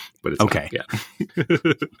that, but it's okay. Yeah.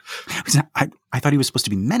 I thought he was supposed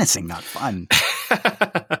to be menacing, not fun.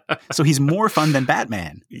 So he's more fun than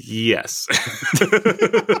Batman. Yes.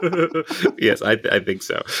 Yes, I think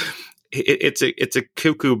so. It's a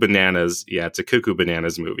cuckoo bananas. Yeah, it's a cuckoo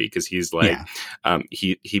bananas movie because he's like,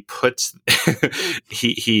 he puts,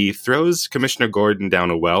 he throws Commissioner Gordon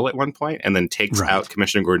down a well at one point and then takes out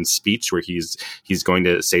Commissioner Gordon's speech where he's going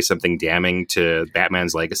to say something damning to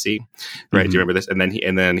Batman's legacy. Right. Do you remember this? And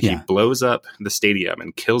then he blows up the stadium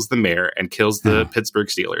and kills the mayor and kills the Pittsburgh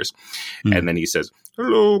Steelers. And then he says,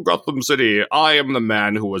 "Hello, Gotham City. I am the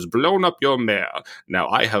man who has blown up your mayor. Now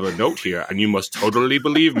I have a note here, and you must totally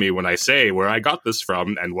believe me when I say where I got this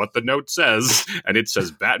from and what the note says." And it says,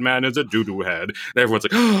 "Batman is a doo-doo head." And everyone's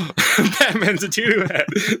like, "Oh, Batman's a doo-doo head.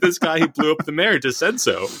 This guy who blew up the mayor just said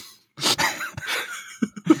so."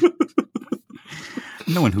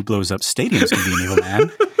 No one who blows up stadiums can be an evil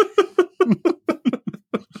man.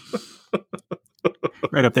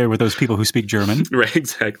 Right up there with those people who speak German. Right,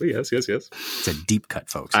 exactly. Yes. It's a deep cut,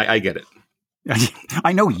 folks. I get it.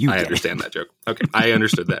 I know you. I understand that joke. Okay, I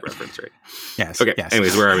understood that reference, right? Yes. Okay. Yes.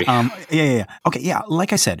 Anyways, where are we? Yeah. Okay. Yeah.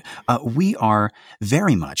 Like I said, we are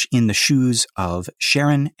very much in the shoes of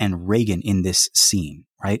Sharon and Regan in this scene,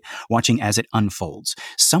 right? Watching as it unfolds.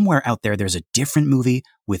 Somewhere out there, there's a different movie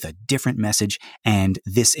with a different message and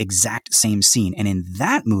this exact same scene. And in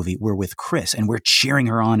that movie, we're with Chris and we're cheering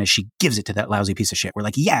her on as she gives it to that lousy piece of shit. We're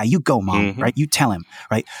like, "Yeah, you go, Mom," right? You tell him,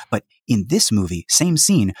 right? But in this movie, same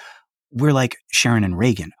scene, we're like Sharon and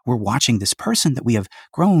Regan. We're watching this person that we have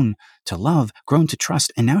grown to love, grown to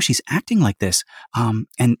trust, and now she's acting like this.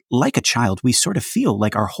 And like a child, we sort of feel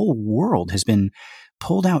like our whole world has been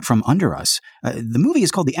pulled out from under us. The movie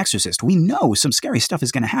is called The Exorcist. We know some scary stuff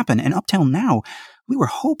is going to happen. And up till now, we were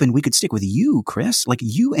hoping we could stick with you, Chris. Like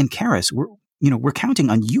you and Karis, we're counting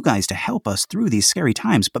on you guys to help us through these scary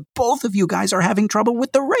times, but both of you guys are having trouble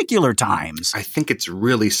with the regular times. I think it's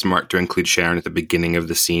really smart to include Sharon at the beginning of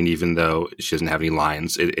the scene, even though she doesn't have any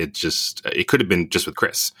lines. It could have been just with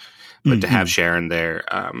Chris, but to have Sharon there,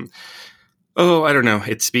 I don't know.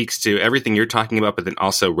 It speaks to everything you're talking about, but then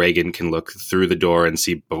also Reagan can look through the door and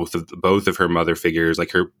see both of her mother figures,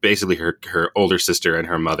 like her older sister and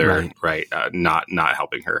her mother, right? Not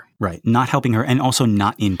helping her, right? Not helping her, and also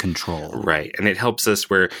not in control, right? And it helps us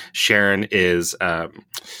where Sharon is.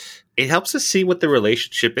 It helps us see what the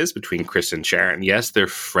relationship is between Chris and Sharon. Yes, they're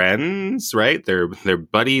friends, right? They're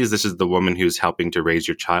buddies. This is the woman who's helping to raise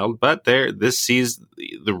your child, but this sees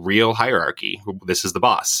the real hierarchy. This is the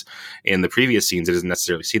boss. In the previous scenes, it hasn't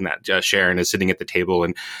necessarily seen that. Sharon is sitting at the table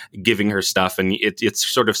and giving her stuff, and it's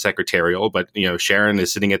sort of secretarial, but Sharon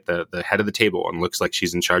is sitting at the head of the table and looks like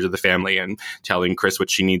she's in charge of the family and telling Chris what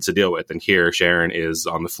she needs to deal with. And here, Sharon is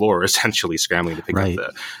on the floor, essentially scrambling to pick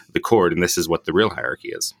up the cord, and this is what the real hierarchy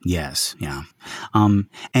is. Yes. Yeah.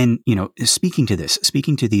 And, speaking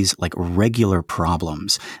to these like regular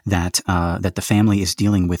problems that the family is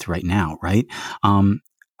dealing with right now, right?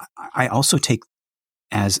 I also take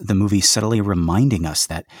as the movie subtly reminding us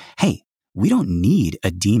that, hey, we don't need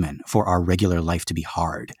a demon for our regular life to be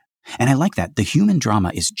hard. And I like that. The human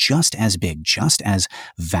drama is just as big, just as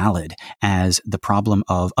valid as the problem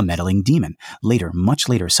of a meddling demon. Much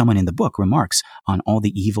later, someone in the book remarks on all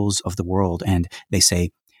the evils of the world, and they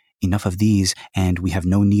say, enough of these, and we have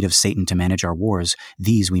no need of Satan to manage our wars.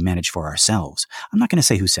 These we manage for ourselves. I'm not going to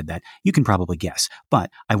say who said that. You can probably guess.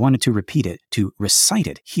 But I wanted to recite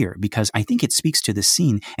it here, because I think it speaks to the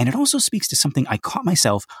scene, and it also speaks to something I caught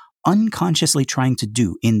myself unconsciously trying to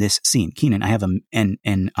do in this scene. Keenan, I have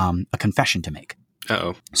a confession to make.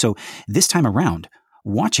 Uh-oh. So this time around,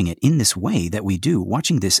 watching it in this way that we do,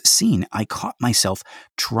 watching this scene, I caught myself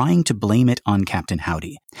trying to blame it on Captain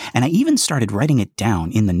Howdy. And I even started writing it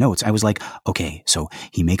down in the notes. I was like, okay, so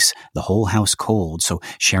he makes the whole house cold, so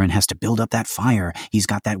Sharon has to build up that fire. He's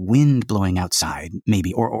got that wind blowing outside,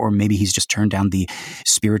 maybe, or maybe he's just turned down the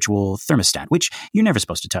spiritual thermostat, which you're never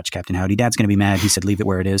supposed to touch, Captain Howdy. Dad's going to be mad. He said, leave it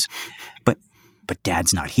where it is. But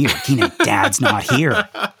Dad's not here. Keenan, Dad's not here.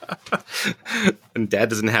 And Dad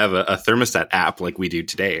doesn't have a thermostat app like we do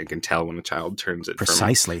today and can tell when a child turns it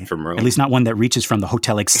precisely from Rome. At least not one that reaches from the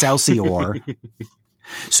Hotel Excelsior.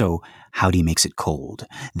 So Howdy makes it cold.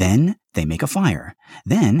 Then they make a fire.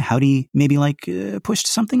 Then Howdy maybe pushed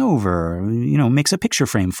something over, makes a picture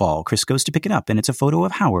frame fall. Chris goes to pick it up and it's a photo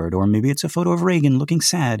of Howard, or maybe it's a photo of Reagan looking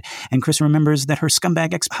sad. And Chris remembers that her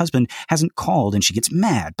scumbag ex-husband hasn't called and she gets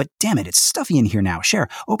mad. But damn it, it's stuffy in here now. Cher,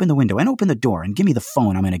 open the window and open the door and give me the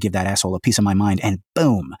phone. I'm going to give that asshole a piece of my mind. And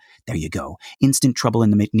boom, there you go. Instant trouble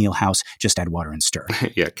in the McNeil house. Just add water and stir.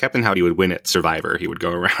 Yeah, Captain Howdy would win at Survivor. He would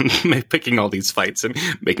go around picking all these fights and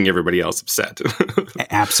making everybody else upset.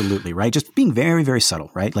 Absolutely, right? Just being very, very subtle,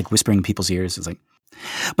 right? Like whispering in people's ears. It's like,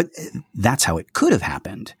 but that's how it could have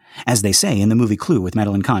happened, as they say in the movie Clue with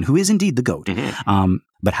Madeline Kahn, who is indeed the goat. Mm-hmm.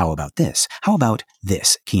 But how about this? How about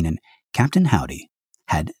this, Keenan? Captain Howdy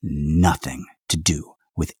had nothing to do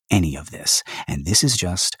with any of this. And this is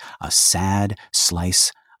just a sad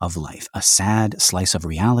slice of life, a sad slice of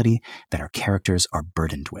reality that our characters are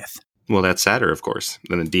burdened with. Well, that's sadder, of course,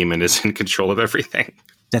 than the demon is in control of everything.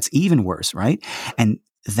 That's even worse, right? And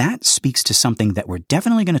that speaks to something that we're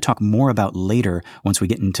definitely going to talk more about later once we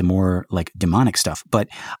get into more like demonic stuff. But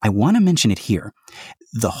I want to mention it here.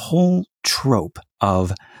 The whole trope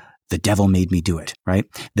of the devil made me do it, right?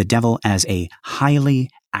 The devil as a highly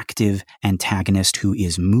active antagonist who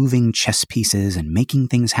is moving chess pieces and making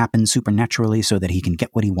things happen supernaturally so that he can get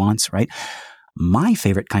what he wants, right? My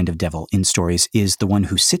favorite kind of devil in stories is the one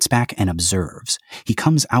who sits back and observes. He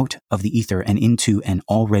comes out of the ether and into an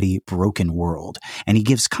already broken world, and he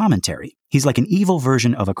gives commentary. He's like an evil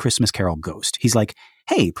version of a Christmas Carol ghost. He's like,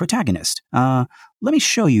 hey, protagonist, let me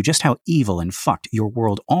show you just how evil and fucked your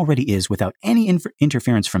world already is without any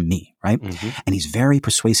interference from me, right? Mm-hmm. And he's very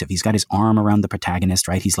persuasive. He's got his arm around the protagonist,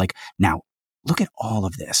 right? He's like, now, look at all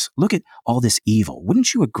of this. Look at all this evil.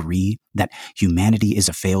 Wouldn't you agree that humanity is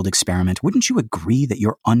a failed experiment? Wouldn't you agree that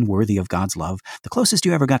you're unworthy of God's love? The closest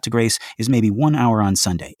you ever got to grace is maybe 1 hour on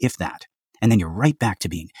Sunday, if that. And then you're right back to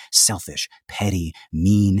being selfish, petty,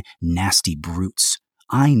 mean, nasty brutes.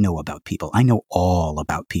 I know about people. I know all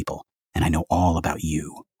about people. And I know all about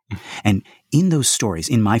you. And in those stories,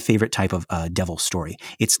 in my favorite type of devil story,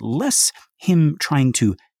 it's less him trying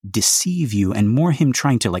to deceive you and more him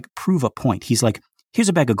trying to like prove a point. He's like, Here's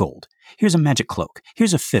a bag of gold. Here's a magic cloak.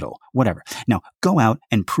 Here's a fiddle, whatever. Now, go out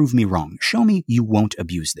and prove me wrong. Show me you won't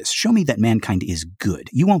abuse this. Show me that mankind is good.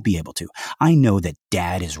 You won't be able to. I know that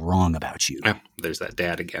Dad is wrong about you. Oh, there's that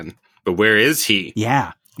dad again. But where is he?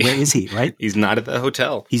 Yeah. Where is he, right? He's not at the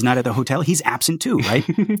hotel. He's not at the hotel. He's absent too, right?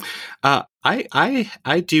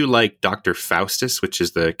 I do like Dr. Faustus, which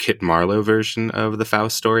is the Kit Marlowe version of the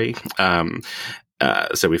Faust story.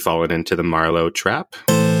 So we've fallen into the Marlowe trap.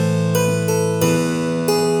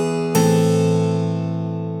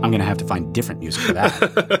 I'm going to have to find different music for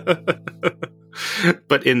that.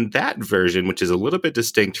 But in that version, which is a little bit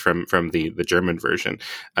distinct from the German version,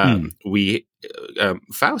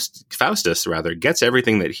 Faustus rather gets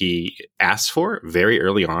everything that he asks for very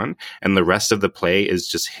early on, and the rest of the play is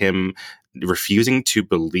just him refusing to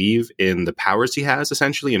believe in the powers he has,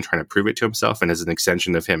 essentially, and trying to prove it to himself, and as an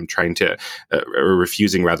extension of him trying to, or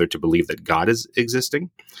refusing rather to believe that God is existing.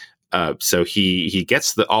 So he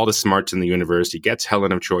gets all the smarts in the universe. He gets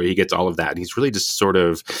Helen of Troy. He gets all of that. And he's really just sort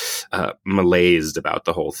of malaised about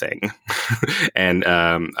the whole thing. And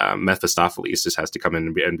Mephistopheles just has to come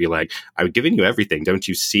in and be like, I've given you everything. Don't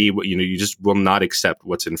you see what, you just will not accept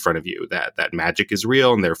what's in front of you, that magic is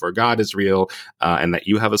real and therefore God is real, and that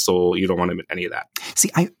you have a soul. You don't want any of that.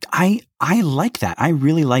 See, I like that. I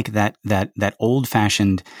really like that old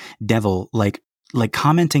fashioned devil, like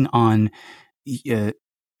commenting on,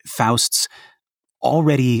 Faust's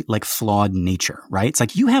already like flawed nature, right? It's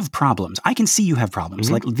like, you have problems. I can see you have problems.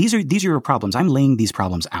 Mm-hmm. Like these are your problems. I'm laying these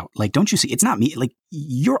problems out. Like, don't you see? It's not me. Like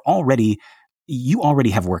you already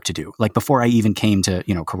have work to do. Like before I even came to,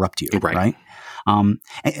 corrupt you. Right.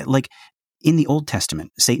 Like in the Old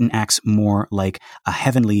Testament, Satan acts more like a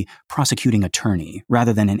heavenly prosecuting attorney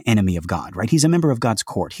rather than an enemy of God, right? He's a member of God's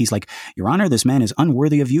court. He's like, Your Honor, this man is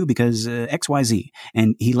unworthy of you because XYZ.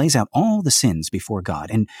 And he lays out all the sins before God.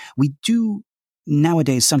 And we do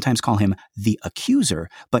nowadays sometimes call him the accuser,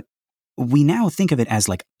 but we now think of it as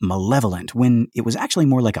like malevolent when it was actually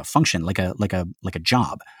more like a function, like a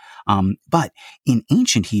job. But in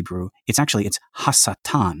ancient Hebrew, it's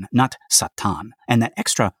hasatan, not satan. And that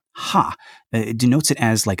extra ha denotes it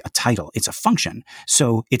as like a title. It's a function.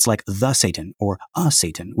 So it's like the Satan or a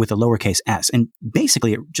Satan with a lowercase s. And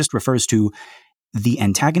basically it just refers to the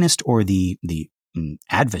antagonist or the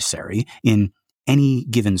adversary in any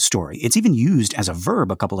given story. It's even used as a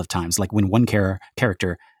verb a couple of times, like when one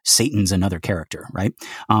character Satan's another character, right?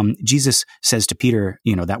 Jesus says to Peter,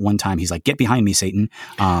 that one time he's like, "Get behind me, Satan,"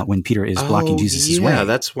 when Peter is blocking Jesus' way. Yeah,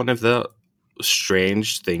 that's one of the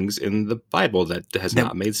strange things in the Bible that has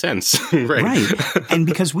not made sense. Right. And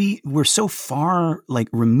because we're so far like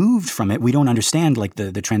removed from it, we don't understand like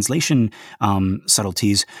the translation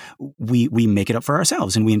subtleties. We make it up for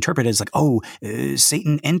ourselves and we interpret it as like,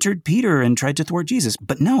 Satan entered Peter and tried to thwart Jesus.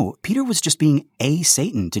 But no, Peter was just being a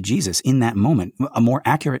Satan to Jesus in that moment. A more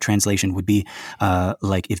accurate translation would be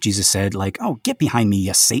like if Jesus said like, "Oh, get behind me,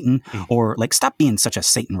 you Satan," or like, "Stop being such a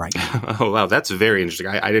Satan right now." Oh, wow. That's very interesting.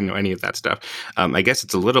 I didn't know any of that stuff. I guess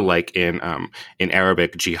it's a little like in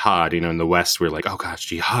Arabic jihad. In the West, we're like, "Oh gosh,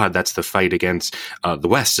 jihad, that's the fight against the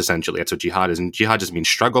West, essentially." That's what jihad is. And jihad just means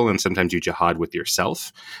struggle, and sometimes you jihad with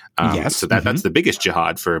yourself. Yes. So that's the biggest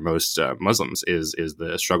jihad for most Muslims is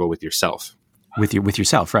the struggle with yourself. With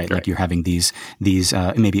yourself, right? Like you're having these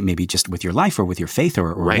maybe just with your life or with your faith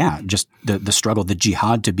or just the struggle, the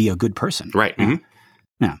jihad to be a good person. Right. Yeah. Mm-hmm.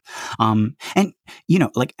 Yeah. And,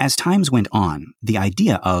 like as times went on, the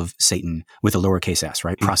idea of Satan with a lowercase s,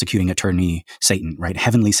 right? Prosecuting attorney Satan, right?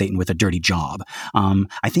 Heavenly Satan with a dirty job.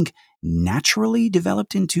 I think naturally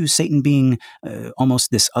developed into Satan being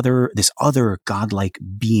almost this other godlike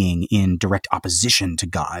being in direct opposition to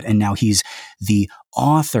God. And now he's the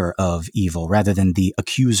author of evil rather than the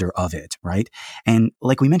accuser of it, right? And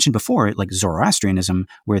like we mentioned before, like Zoroastrianism,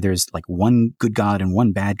 where there's like one good God and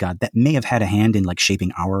one bad God, that may have had a hand in like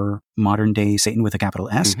shaping our modern day Satan with a capital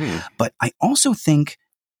S. Mm-hmm. But I also think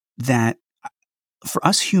that for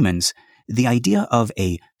us humans, the idea of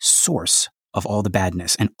a source of all the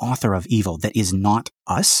badness, an author of evil that is not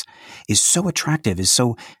us, is so attractive, is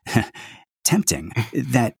so tempting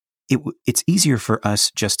that it's easier for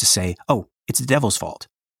us just to say, "Oh, it's the devil's fault,"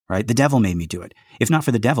 right? The devil made me do it. If not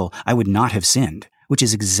for the devil, I would not have sinned, which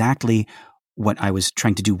is exactly what I was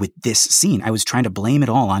trying to do with this scene. I was trying to blame it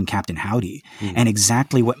all on Captain Howdy, and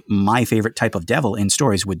exactly what my favorite type of devil in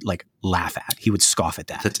stories would like laugh at. He would scoff at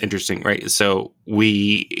that. That's interesting, right? So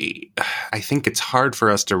I think it's hard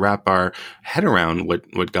for us to wrap our head around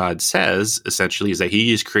what God says, essentially, is that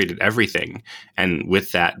he has created everything. And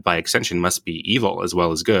with that, by extension, must be evil as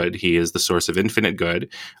well as good. He is the source of infinite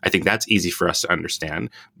good. I think that's easy for us to understand.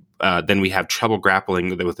 then we have trouble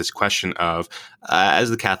grappling with this question of, as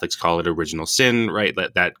the Catholics call it, original sin, right?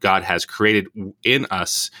 That God has created in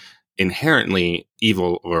us inherently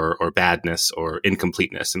evil or badness or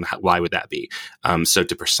incompleteness, and why would that be? So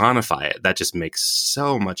to personify it, that just makes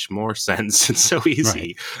so much more sense. It's so easy.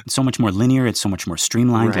 Right. It's so much more linear. It's so much more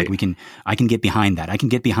streamlined. Right. Like I can get behind that. I can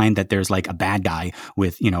get behind that. There's like a bad guy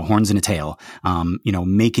with horns and a tail,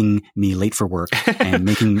 making me late for work and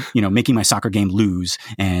making my soccer game lose,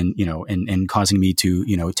 and and causing me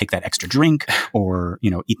to take that extra drink or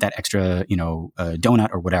eat that extra donut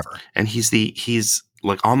or whatever. And he's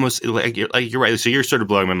like almost like you're right. So you're sort of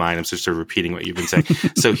blowing my mind. I'm just sort of repeating what you've been saying.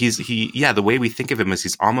 So the way we think of him is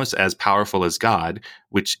he's almost as powerful as God,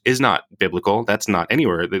 which is not biblical. That's not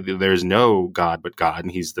anywhere. There's no God but God,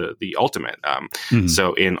 and he's the ultimate.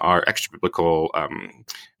 So in our extra biblical,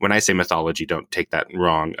 when I say mythology, don't take that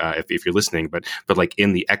wrong if you're listening, but like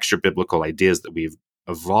in the extra biblical ideas that we've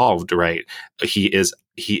evolved, right? He is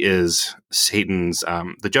Satan's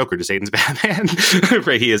the Joker to Satan's Batman,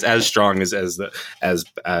 right? He is as strong as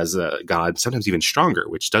God, sometimes even stronger,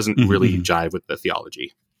 which doesn't really jive with the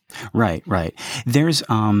theology. Right. There's,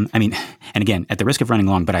 and again, at the risk of running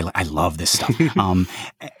long, but I love this stuff.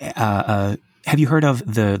 Have you heard of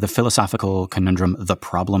the philosophical conundrum, the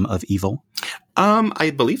problem of evil?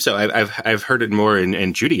 I believe so. I've heard it more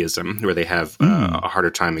in Judaism, where they have a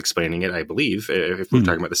harder time explaining it. I believe, if we're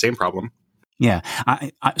talking about the same problem. Yeah.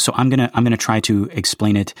 So I'm gonna try to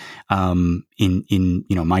explain it in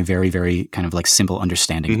my very, very kind of like simple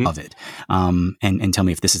understanding of it, and tell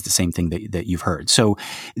me if this is the same thing that you've heard. So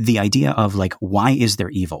the idea of like, why is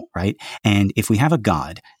there evil, right? And if we have a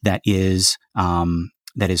God that is all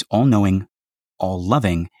knowing, all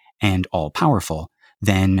loving, and all powerful,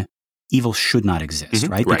 then evil should not exist,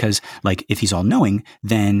 right? Because like if he's all knowing,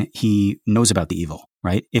 then he knows about the evil,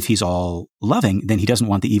 right? If he's all loving, then he doesn't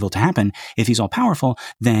want the evil to happen. If he's all powerful,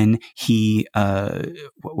 then he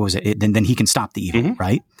then he can stop the evil,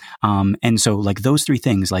 right? And so like those three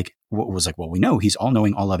things, like we know he's all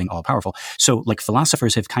knowing, all loving, all powerful. So like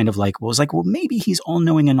philosophers have kind of like, maybe he's all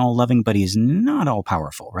knowing and all loving, but he's not all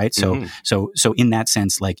powerful, right? So in that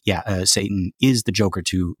sense, like, Satan is the Joker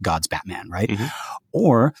to God's Batman, right?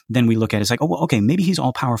 Or then we look at it as like, maybe he's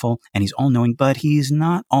all powerful and he's all knowing, but he's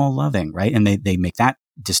not all loving, right? And they make that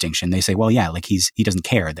distinction. They say, like he doesn't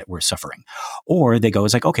care that we're suffering. Or they go,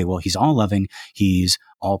 it's like, okay, well, he's all loving, he's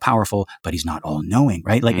all powerful, but he's not all knowing,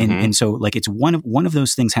 right? Like, and so like it's one of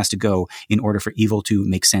those things has to go in order for evil to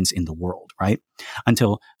make sense in the world, right?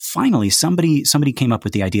 Until finally somebody came up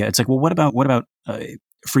with the idea. It's like, well, what about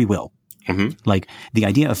free will? Like the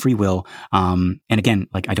idea of free will, and again,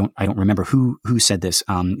 like I don't remember who said this.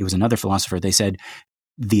 It was another philosopher. They said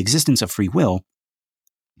the existence of free will,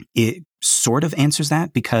 it sort of answers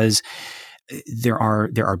that, because there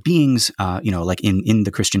are beings, like in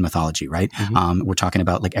the Christian mythology, right? We're talking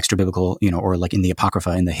about like extra biblical, or like in the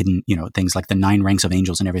Apocrypha, in the hidden, things like the 9 ranks of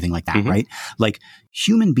angels and everything like that, right? Like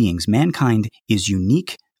human beings, mankind is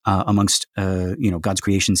unique amongst God's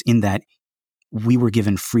creations in that we were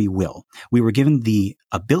given free will. We were given the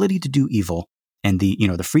ability to do evil, and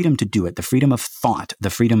the freedom to do it, the freedom of thought, the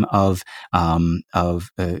freedom of the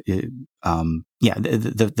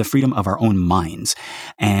freedom of our own minds.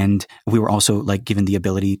 And we were also like given the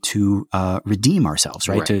ability to redeem ourselves,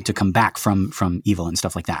 right? To come back from evil and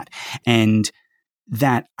stuff like that. And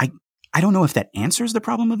that I don't know if that answers the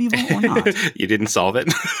problem of evil or not. You didn't solve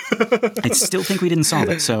it. I still think we didn't solve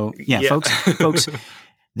it. So folks,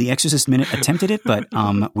 The Exorcist Minute attempted it, but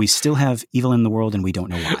we still have evil in the world, and we don't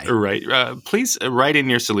know why. Right. Please write in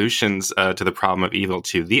your solutions to the problem of evil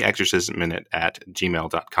to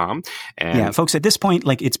theexorcistminute@gmail.com. And folks, at this point,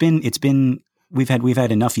 like it's been we've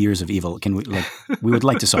had enough years of evil. Can we we would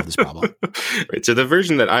like to solve this problem? Right. So the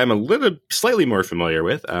version that I'm slightly more familiar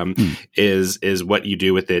with is what you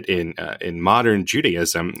do with it in modern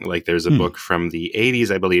Judaism. Like there's a book from the 80s,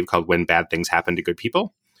 I believe, called "When Bad Things Happen to Good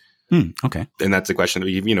People." Okay. And that's the question of,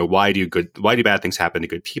 why do bad things happen to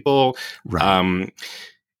good people? Right.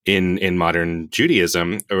 In modern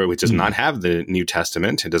Judaism, which does not have the New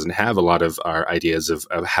Testament, it doesn't have a lot of our ideas of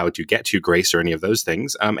how to get to grace or any of those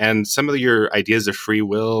things. And some of your ideas of free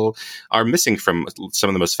will are missing from some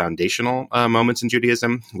of the most foundational moments in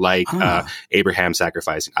Judaism, like Abraham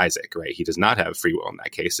sacrificing Isaac, right? He does not have free will in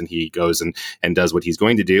that case. And he goes and does what he's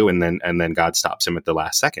going to do. And then God stops him at the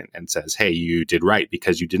last second and says, hey, you did right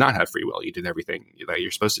because you did not have free will. You did everything that you're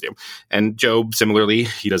supposed to do. And Job, similarly,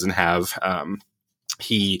 he doesn't have...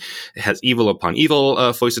 he has evil upon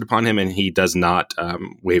evil foisted upon him, and he does not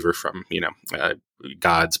waver from,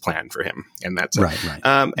 God's plan for him. And that's right.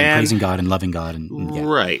 And praising God and loving God.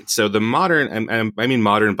 Right. So the modern, I mean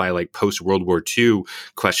modern by like post-World War II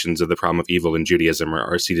questions of the problem of evil in Judaism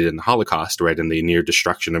are seated in the Holocaust, right? And the near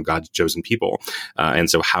destruction of God's chosen people. And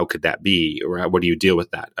so how could that be? Or what do you deal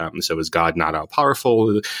with that? So is God not all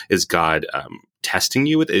powerful? Is God testing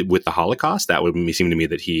you with the Holocaust? That would seem to me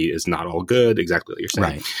that he is not all good. Exactly what you're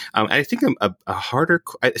saying. Right. I think a harder.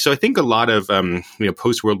 So I think a lot of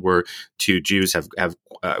post World War II Jews have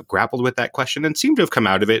grappled with that question and seem to have come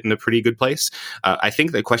out of it in a pretty good place. I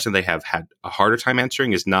think the question they have had a harder time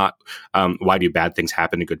answering is not why do bad things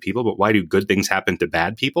happen to good people, but why do good things happen to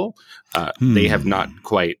bad people? They have not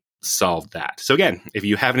quite solved that. So again, if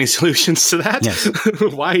you have any solutions to that, yes.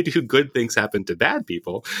 Why do good things happen to bad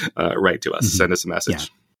people? Write to us, send us a message.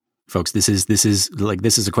 Yeah. Folks, this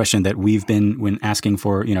is a question that we've been asking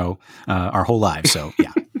for, our whole lives. So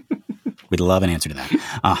yeah, we'd love an answer to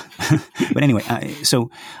that. But anyway,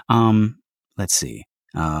 let's see.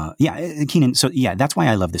 Keenan. So yeah, that's why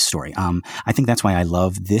I love this story. I think that's why I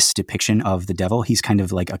love this depiction of the devil. He's kind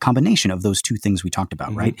of like a combination of those two things we talked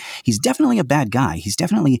about, right? He's definitely a bad guy. He's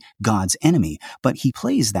definitely God's enemy, but he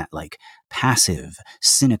plays that like passive,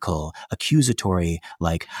 cynical, accusatory,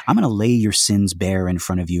 like, I'm going to lay your sins bare in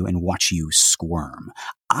front of you and watch you squirm.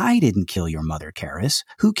 I didn't kill your mother, Karis.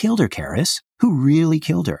 Who killed her, Karis? Who really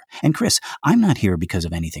killed her? And Chris, I'm not here because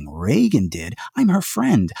of anything Reagan did. I'm her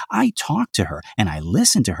friend. I talk to her and I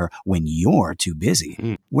listen to her when you're too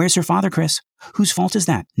busy. Where's her father, Chris? Whose fault is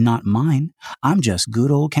that? Not mine. I'm just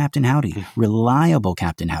good old Captain Howdy, reliable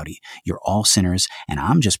Captain Howdy. You're all sinners, and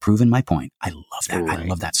I'm just proving my point. I love that. Right. I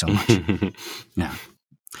love that so much. Yeah.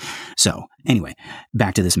 So anyway,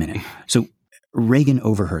 back to this minute. So Reagan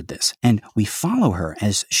overheard this, and we follow her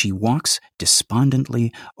as she walks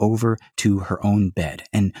despondently over to her own bed.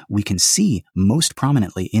 And we can see most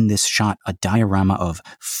prominently in this shot a diorama of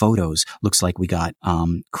photos. Looks like we got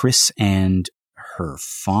Chris and her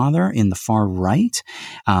father in the far right,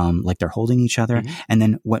 like they're holding each other. And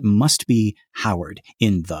then what must be Howard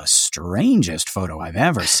in the strangest photo I've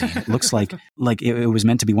ever seen. It looks like it was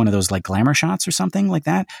meant to be one of those like glamour shots or something like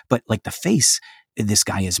that. But like the face this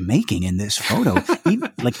guy is making in this photo,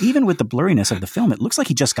 even with the blurriness of the film, it looks like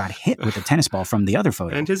he just got hit with a tennis ball from the other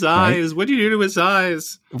photo. And his eyes, right? What do you do to his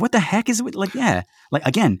eyes? What the heck is it? Like, yeah, like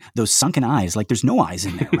again, those sunken eyes, like there's no eyes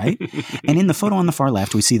in there, right? And in the photo on the far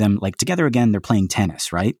left, we see them like together again, they're playing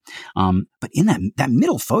tennis, right? But in that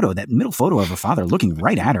middle photo of her father looking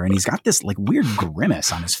right at her, and he's got this like weird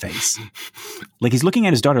grimace on his face. Like he's looking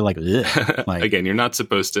at his daughter like, ugh. Like, again, you're not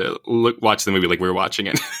supposed to watch the movie like we're watching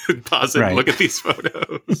it. Pause it, right. Look at these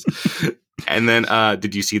photos. And then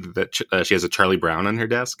did you see that she has a Charlie Brown on her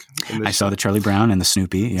desk? I saw the Charlie Brown and the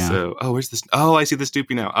Snoopy. Yeah. So, where's this? Oh, I see the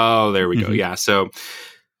Snoopy now. Oh, there we go. Yeah. So,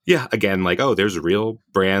 yeah, again, like, there's real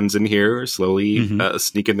brands in here slowly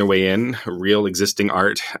sneaking their way in. Real existing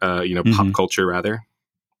art, pop culture rather.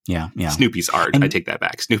 Yeah. Snoopy's art. I take that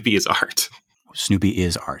back. Snoopy is art. Snoopy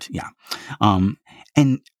is art. Yeah.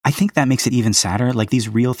 And I think that makes it even sadder. Like these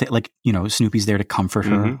real things, like, Snoopy's there to comfort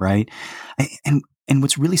her, right? And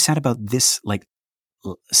what's really sad about this, like,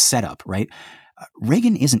 setup, right?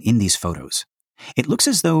 Reagan isn't in these photos. It looks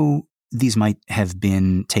as though these might have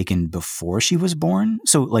been taken before she was born.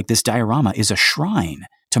 So, like, this diorama is a shrine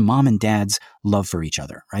to mom and dad's love for each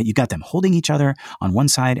other, right? You got them holding each other on one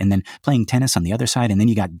side and then playing tennis on the other side. And then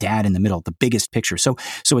you got dad in the middle, the biggest picture. So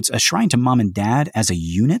it's a shrine to mom and dad as a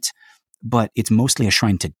unit, but it's mostly a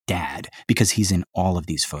shrine to dad because he's in all of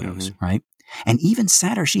these photos, right? And even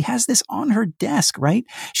sadder, she has this on her desk, right?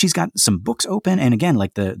 She's got some books open. And again,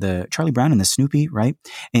 like the Charlie Brown and the Snoopy, right?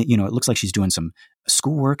 And, it looks like she's doing some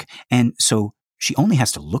schoolwork. And so she only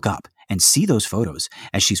has to look up and see those photos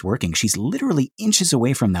as she's working. She's literally inches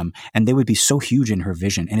away from them, and they would be so huge in her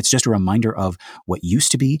vision. And it's just a reminder of what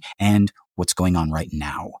used to be and what's going on right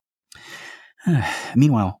now.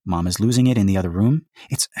 Meanwhile, mom is losing it in the other room.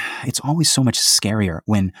 It's always so much scarier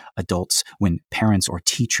when parents or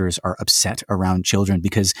teachers are upset around children,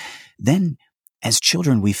 because then as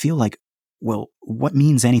children, we feel like, well, what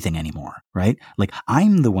means anything anymore, right? Like,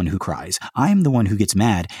 I'm the one who cries. I'm the one who gets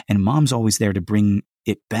mad, and mom's always there to bring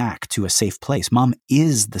it back to a safe place. Mom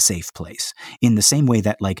is the safe place in the same way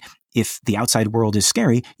that, like, if the outside world is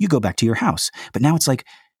scary, you go back to your house. But now it's like,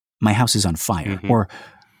 my house is on fire, or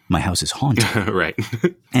my house is haunted. Right.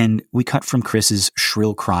 And we cut from Chris's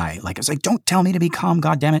shrill cry, like, it's like, don't tell me to be calm,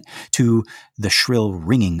 goddammit, to the shrill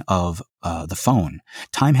ringing of the phone.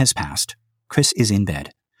 Time has passed. Chris is in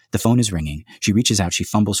bed. The phone is ringing. She reaches out. She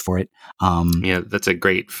fumbles for it. Yeah, that's a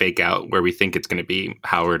great fake out where we think it's going to be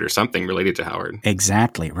Howard or something related to Howard.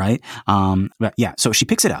 Exactly, right? But yeah, so she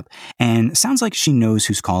picks it up and sounds like she knows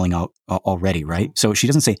who's calling out already, right? So she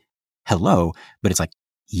doesn't say hello, but it's like,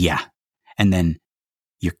 yeah. And then,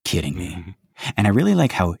 you're kidding me. Mm-hmm. And I really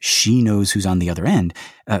like how she knows who's on the other end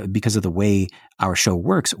because of the way our show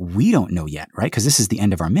works. We don't know yet, right? Because this is the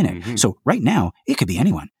end of our minute. Mm-hmm. So right now, it could be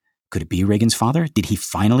anyone. Could it be Reagan's father? Did he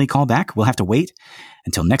finally call back? We'll have to wait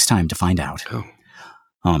until next time to find out.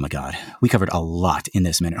 Oh my God. We covered a lot in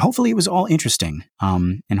this minute. Hopefully it was all interesting.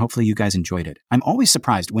 And hopefully you guys enjoyed it. I'm always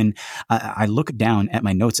surprised when I look down at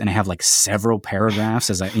my notes and I have like several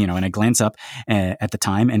paragraphs as and I glance up at the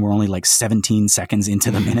time and we're only like 17 seconds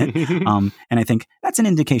into the minute. And I think that's an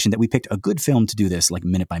indication that we picked a good film to do this like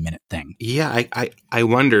minute by minute thing. Yeah. I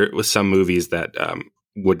wonder with some movies that,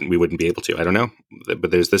 we wouldn't be able to. I don't know.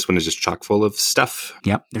 But this one is just chock full of stuff.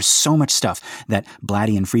 Yep. There's so much stuff that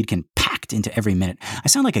Blatty and Friedkin packed into every minute. I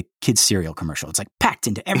sound like a kid's cereal commercial. It's like packed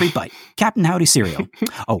into every bite. Captain Howdy Cereal.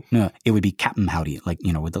 Oh, no, it would be Cap'n Howdy, like,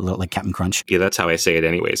 with the little, like Cap'n Crunch. Yeah, that's how I say it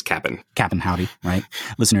anyways, Cap'n. Cap'n Howdy, right?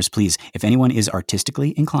 Listeners, please, if anyone is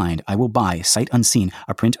artistically inclined, I will buy, sight unseen,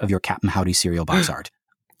 a print of your Cap'n Howdy Cereal box art.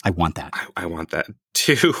 I want that. I want that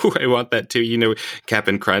too. I want that too.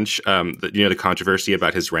 Cap'n Crunch, the controversy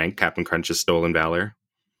about his rank, Cap'n Crunch's stolen valor.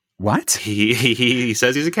 What? He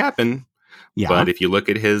says he's a captain. Yeah. But if you look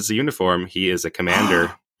at his uniform, he is a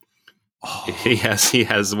commander. He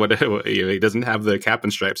has what he doesn't have the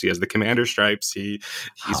captain stripes. He has the commander stripes. He's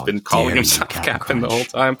been calling himself Captain the whole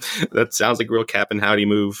time. That sounds like a real Cap'n Howdy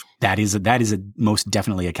move. That is a most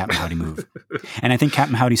definitely a Cap'n Howdy move. And I think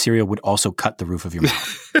Cap'n Howdy Cereal would also cut the roof of your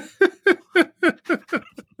mouth.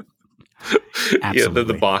 Absolutely. Yeah,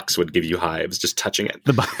 the box would give you hives just touching it.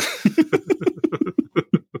 The box.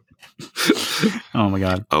 Oh my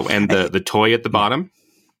God. Oh, and the toy at the bottom.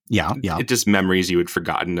 Yeah. It just memories you had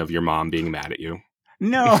forgotten of your mom being mad at you.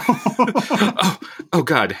 No. oh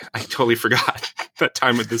God, I totally forgot that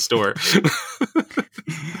time at the store.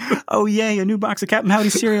 Oh yay, a new box of Cap'n Howdy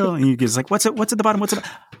cereal. And you just like, what's at the bottom? What's it?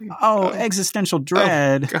 Oh, existential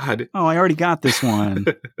dread. Oh God. Oh, I already got this one.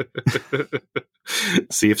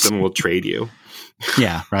 See if someone will trade you.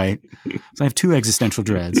 Yeah, right. So I have 2 existential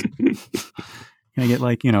dreads. Can I get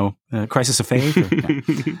like, Crisis of Faith? No.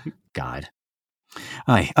 God.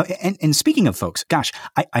 And speaking of folks, gosh,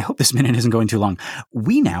 I hope this minute isn't going too long.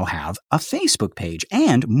 We now have a Facebook page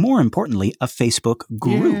and, more importantly, a Facebook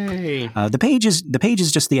group. The page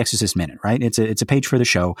is just the Exorcist Minute, right? It's a page for the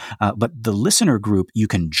show, but the listener group you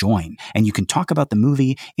can join and you can talk about the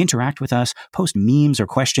movie, interact with us, post memes or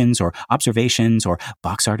questions or observations or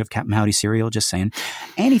box art of Cap'n Howdy Cereal. Just saying,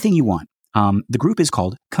 anything you want. The group is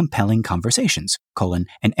called Compelling Conversations: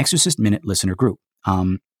 an Exorcist Minute listener group.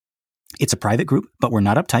 It's a private group, but we're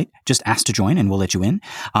not uptight. Just ask to join and we'll let you in.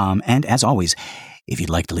 And as always, if you'd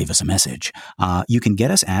like to leave us a message, you can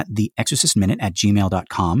get us at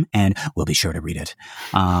theexorcistminute@gmail.com and we'll be sure to read it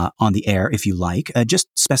on the air if you like. Just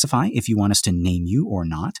specify if you want us to name you or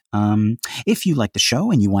not. If you like the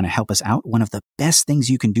show and you want to help us out, one of the best things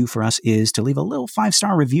you can do for us is to leave a little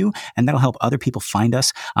 5-star review, and that'll help other people find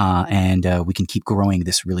us and we can keep growing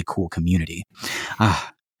this really cool community.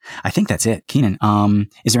 I think that's it. Keenan,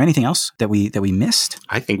 is there anything else that we missed?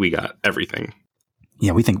 I think we got everything.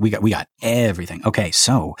 Yeah, we think we got everything. Okay,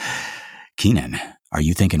 so Keenan, are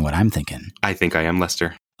you thinking what I'm thinking? I think I am,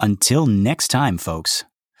 Lester. Until next time, folks.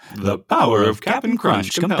 The power of Cap'n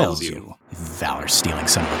Crunch compels you. Valor-stealing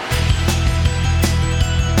son of a...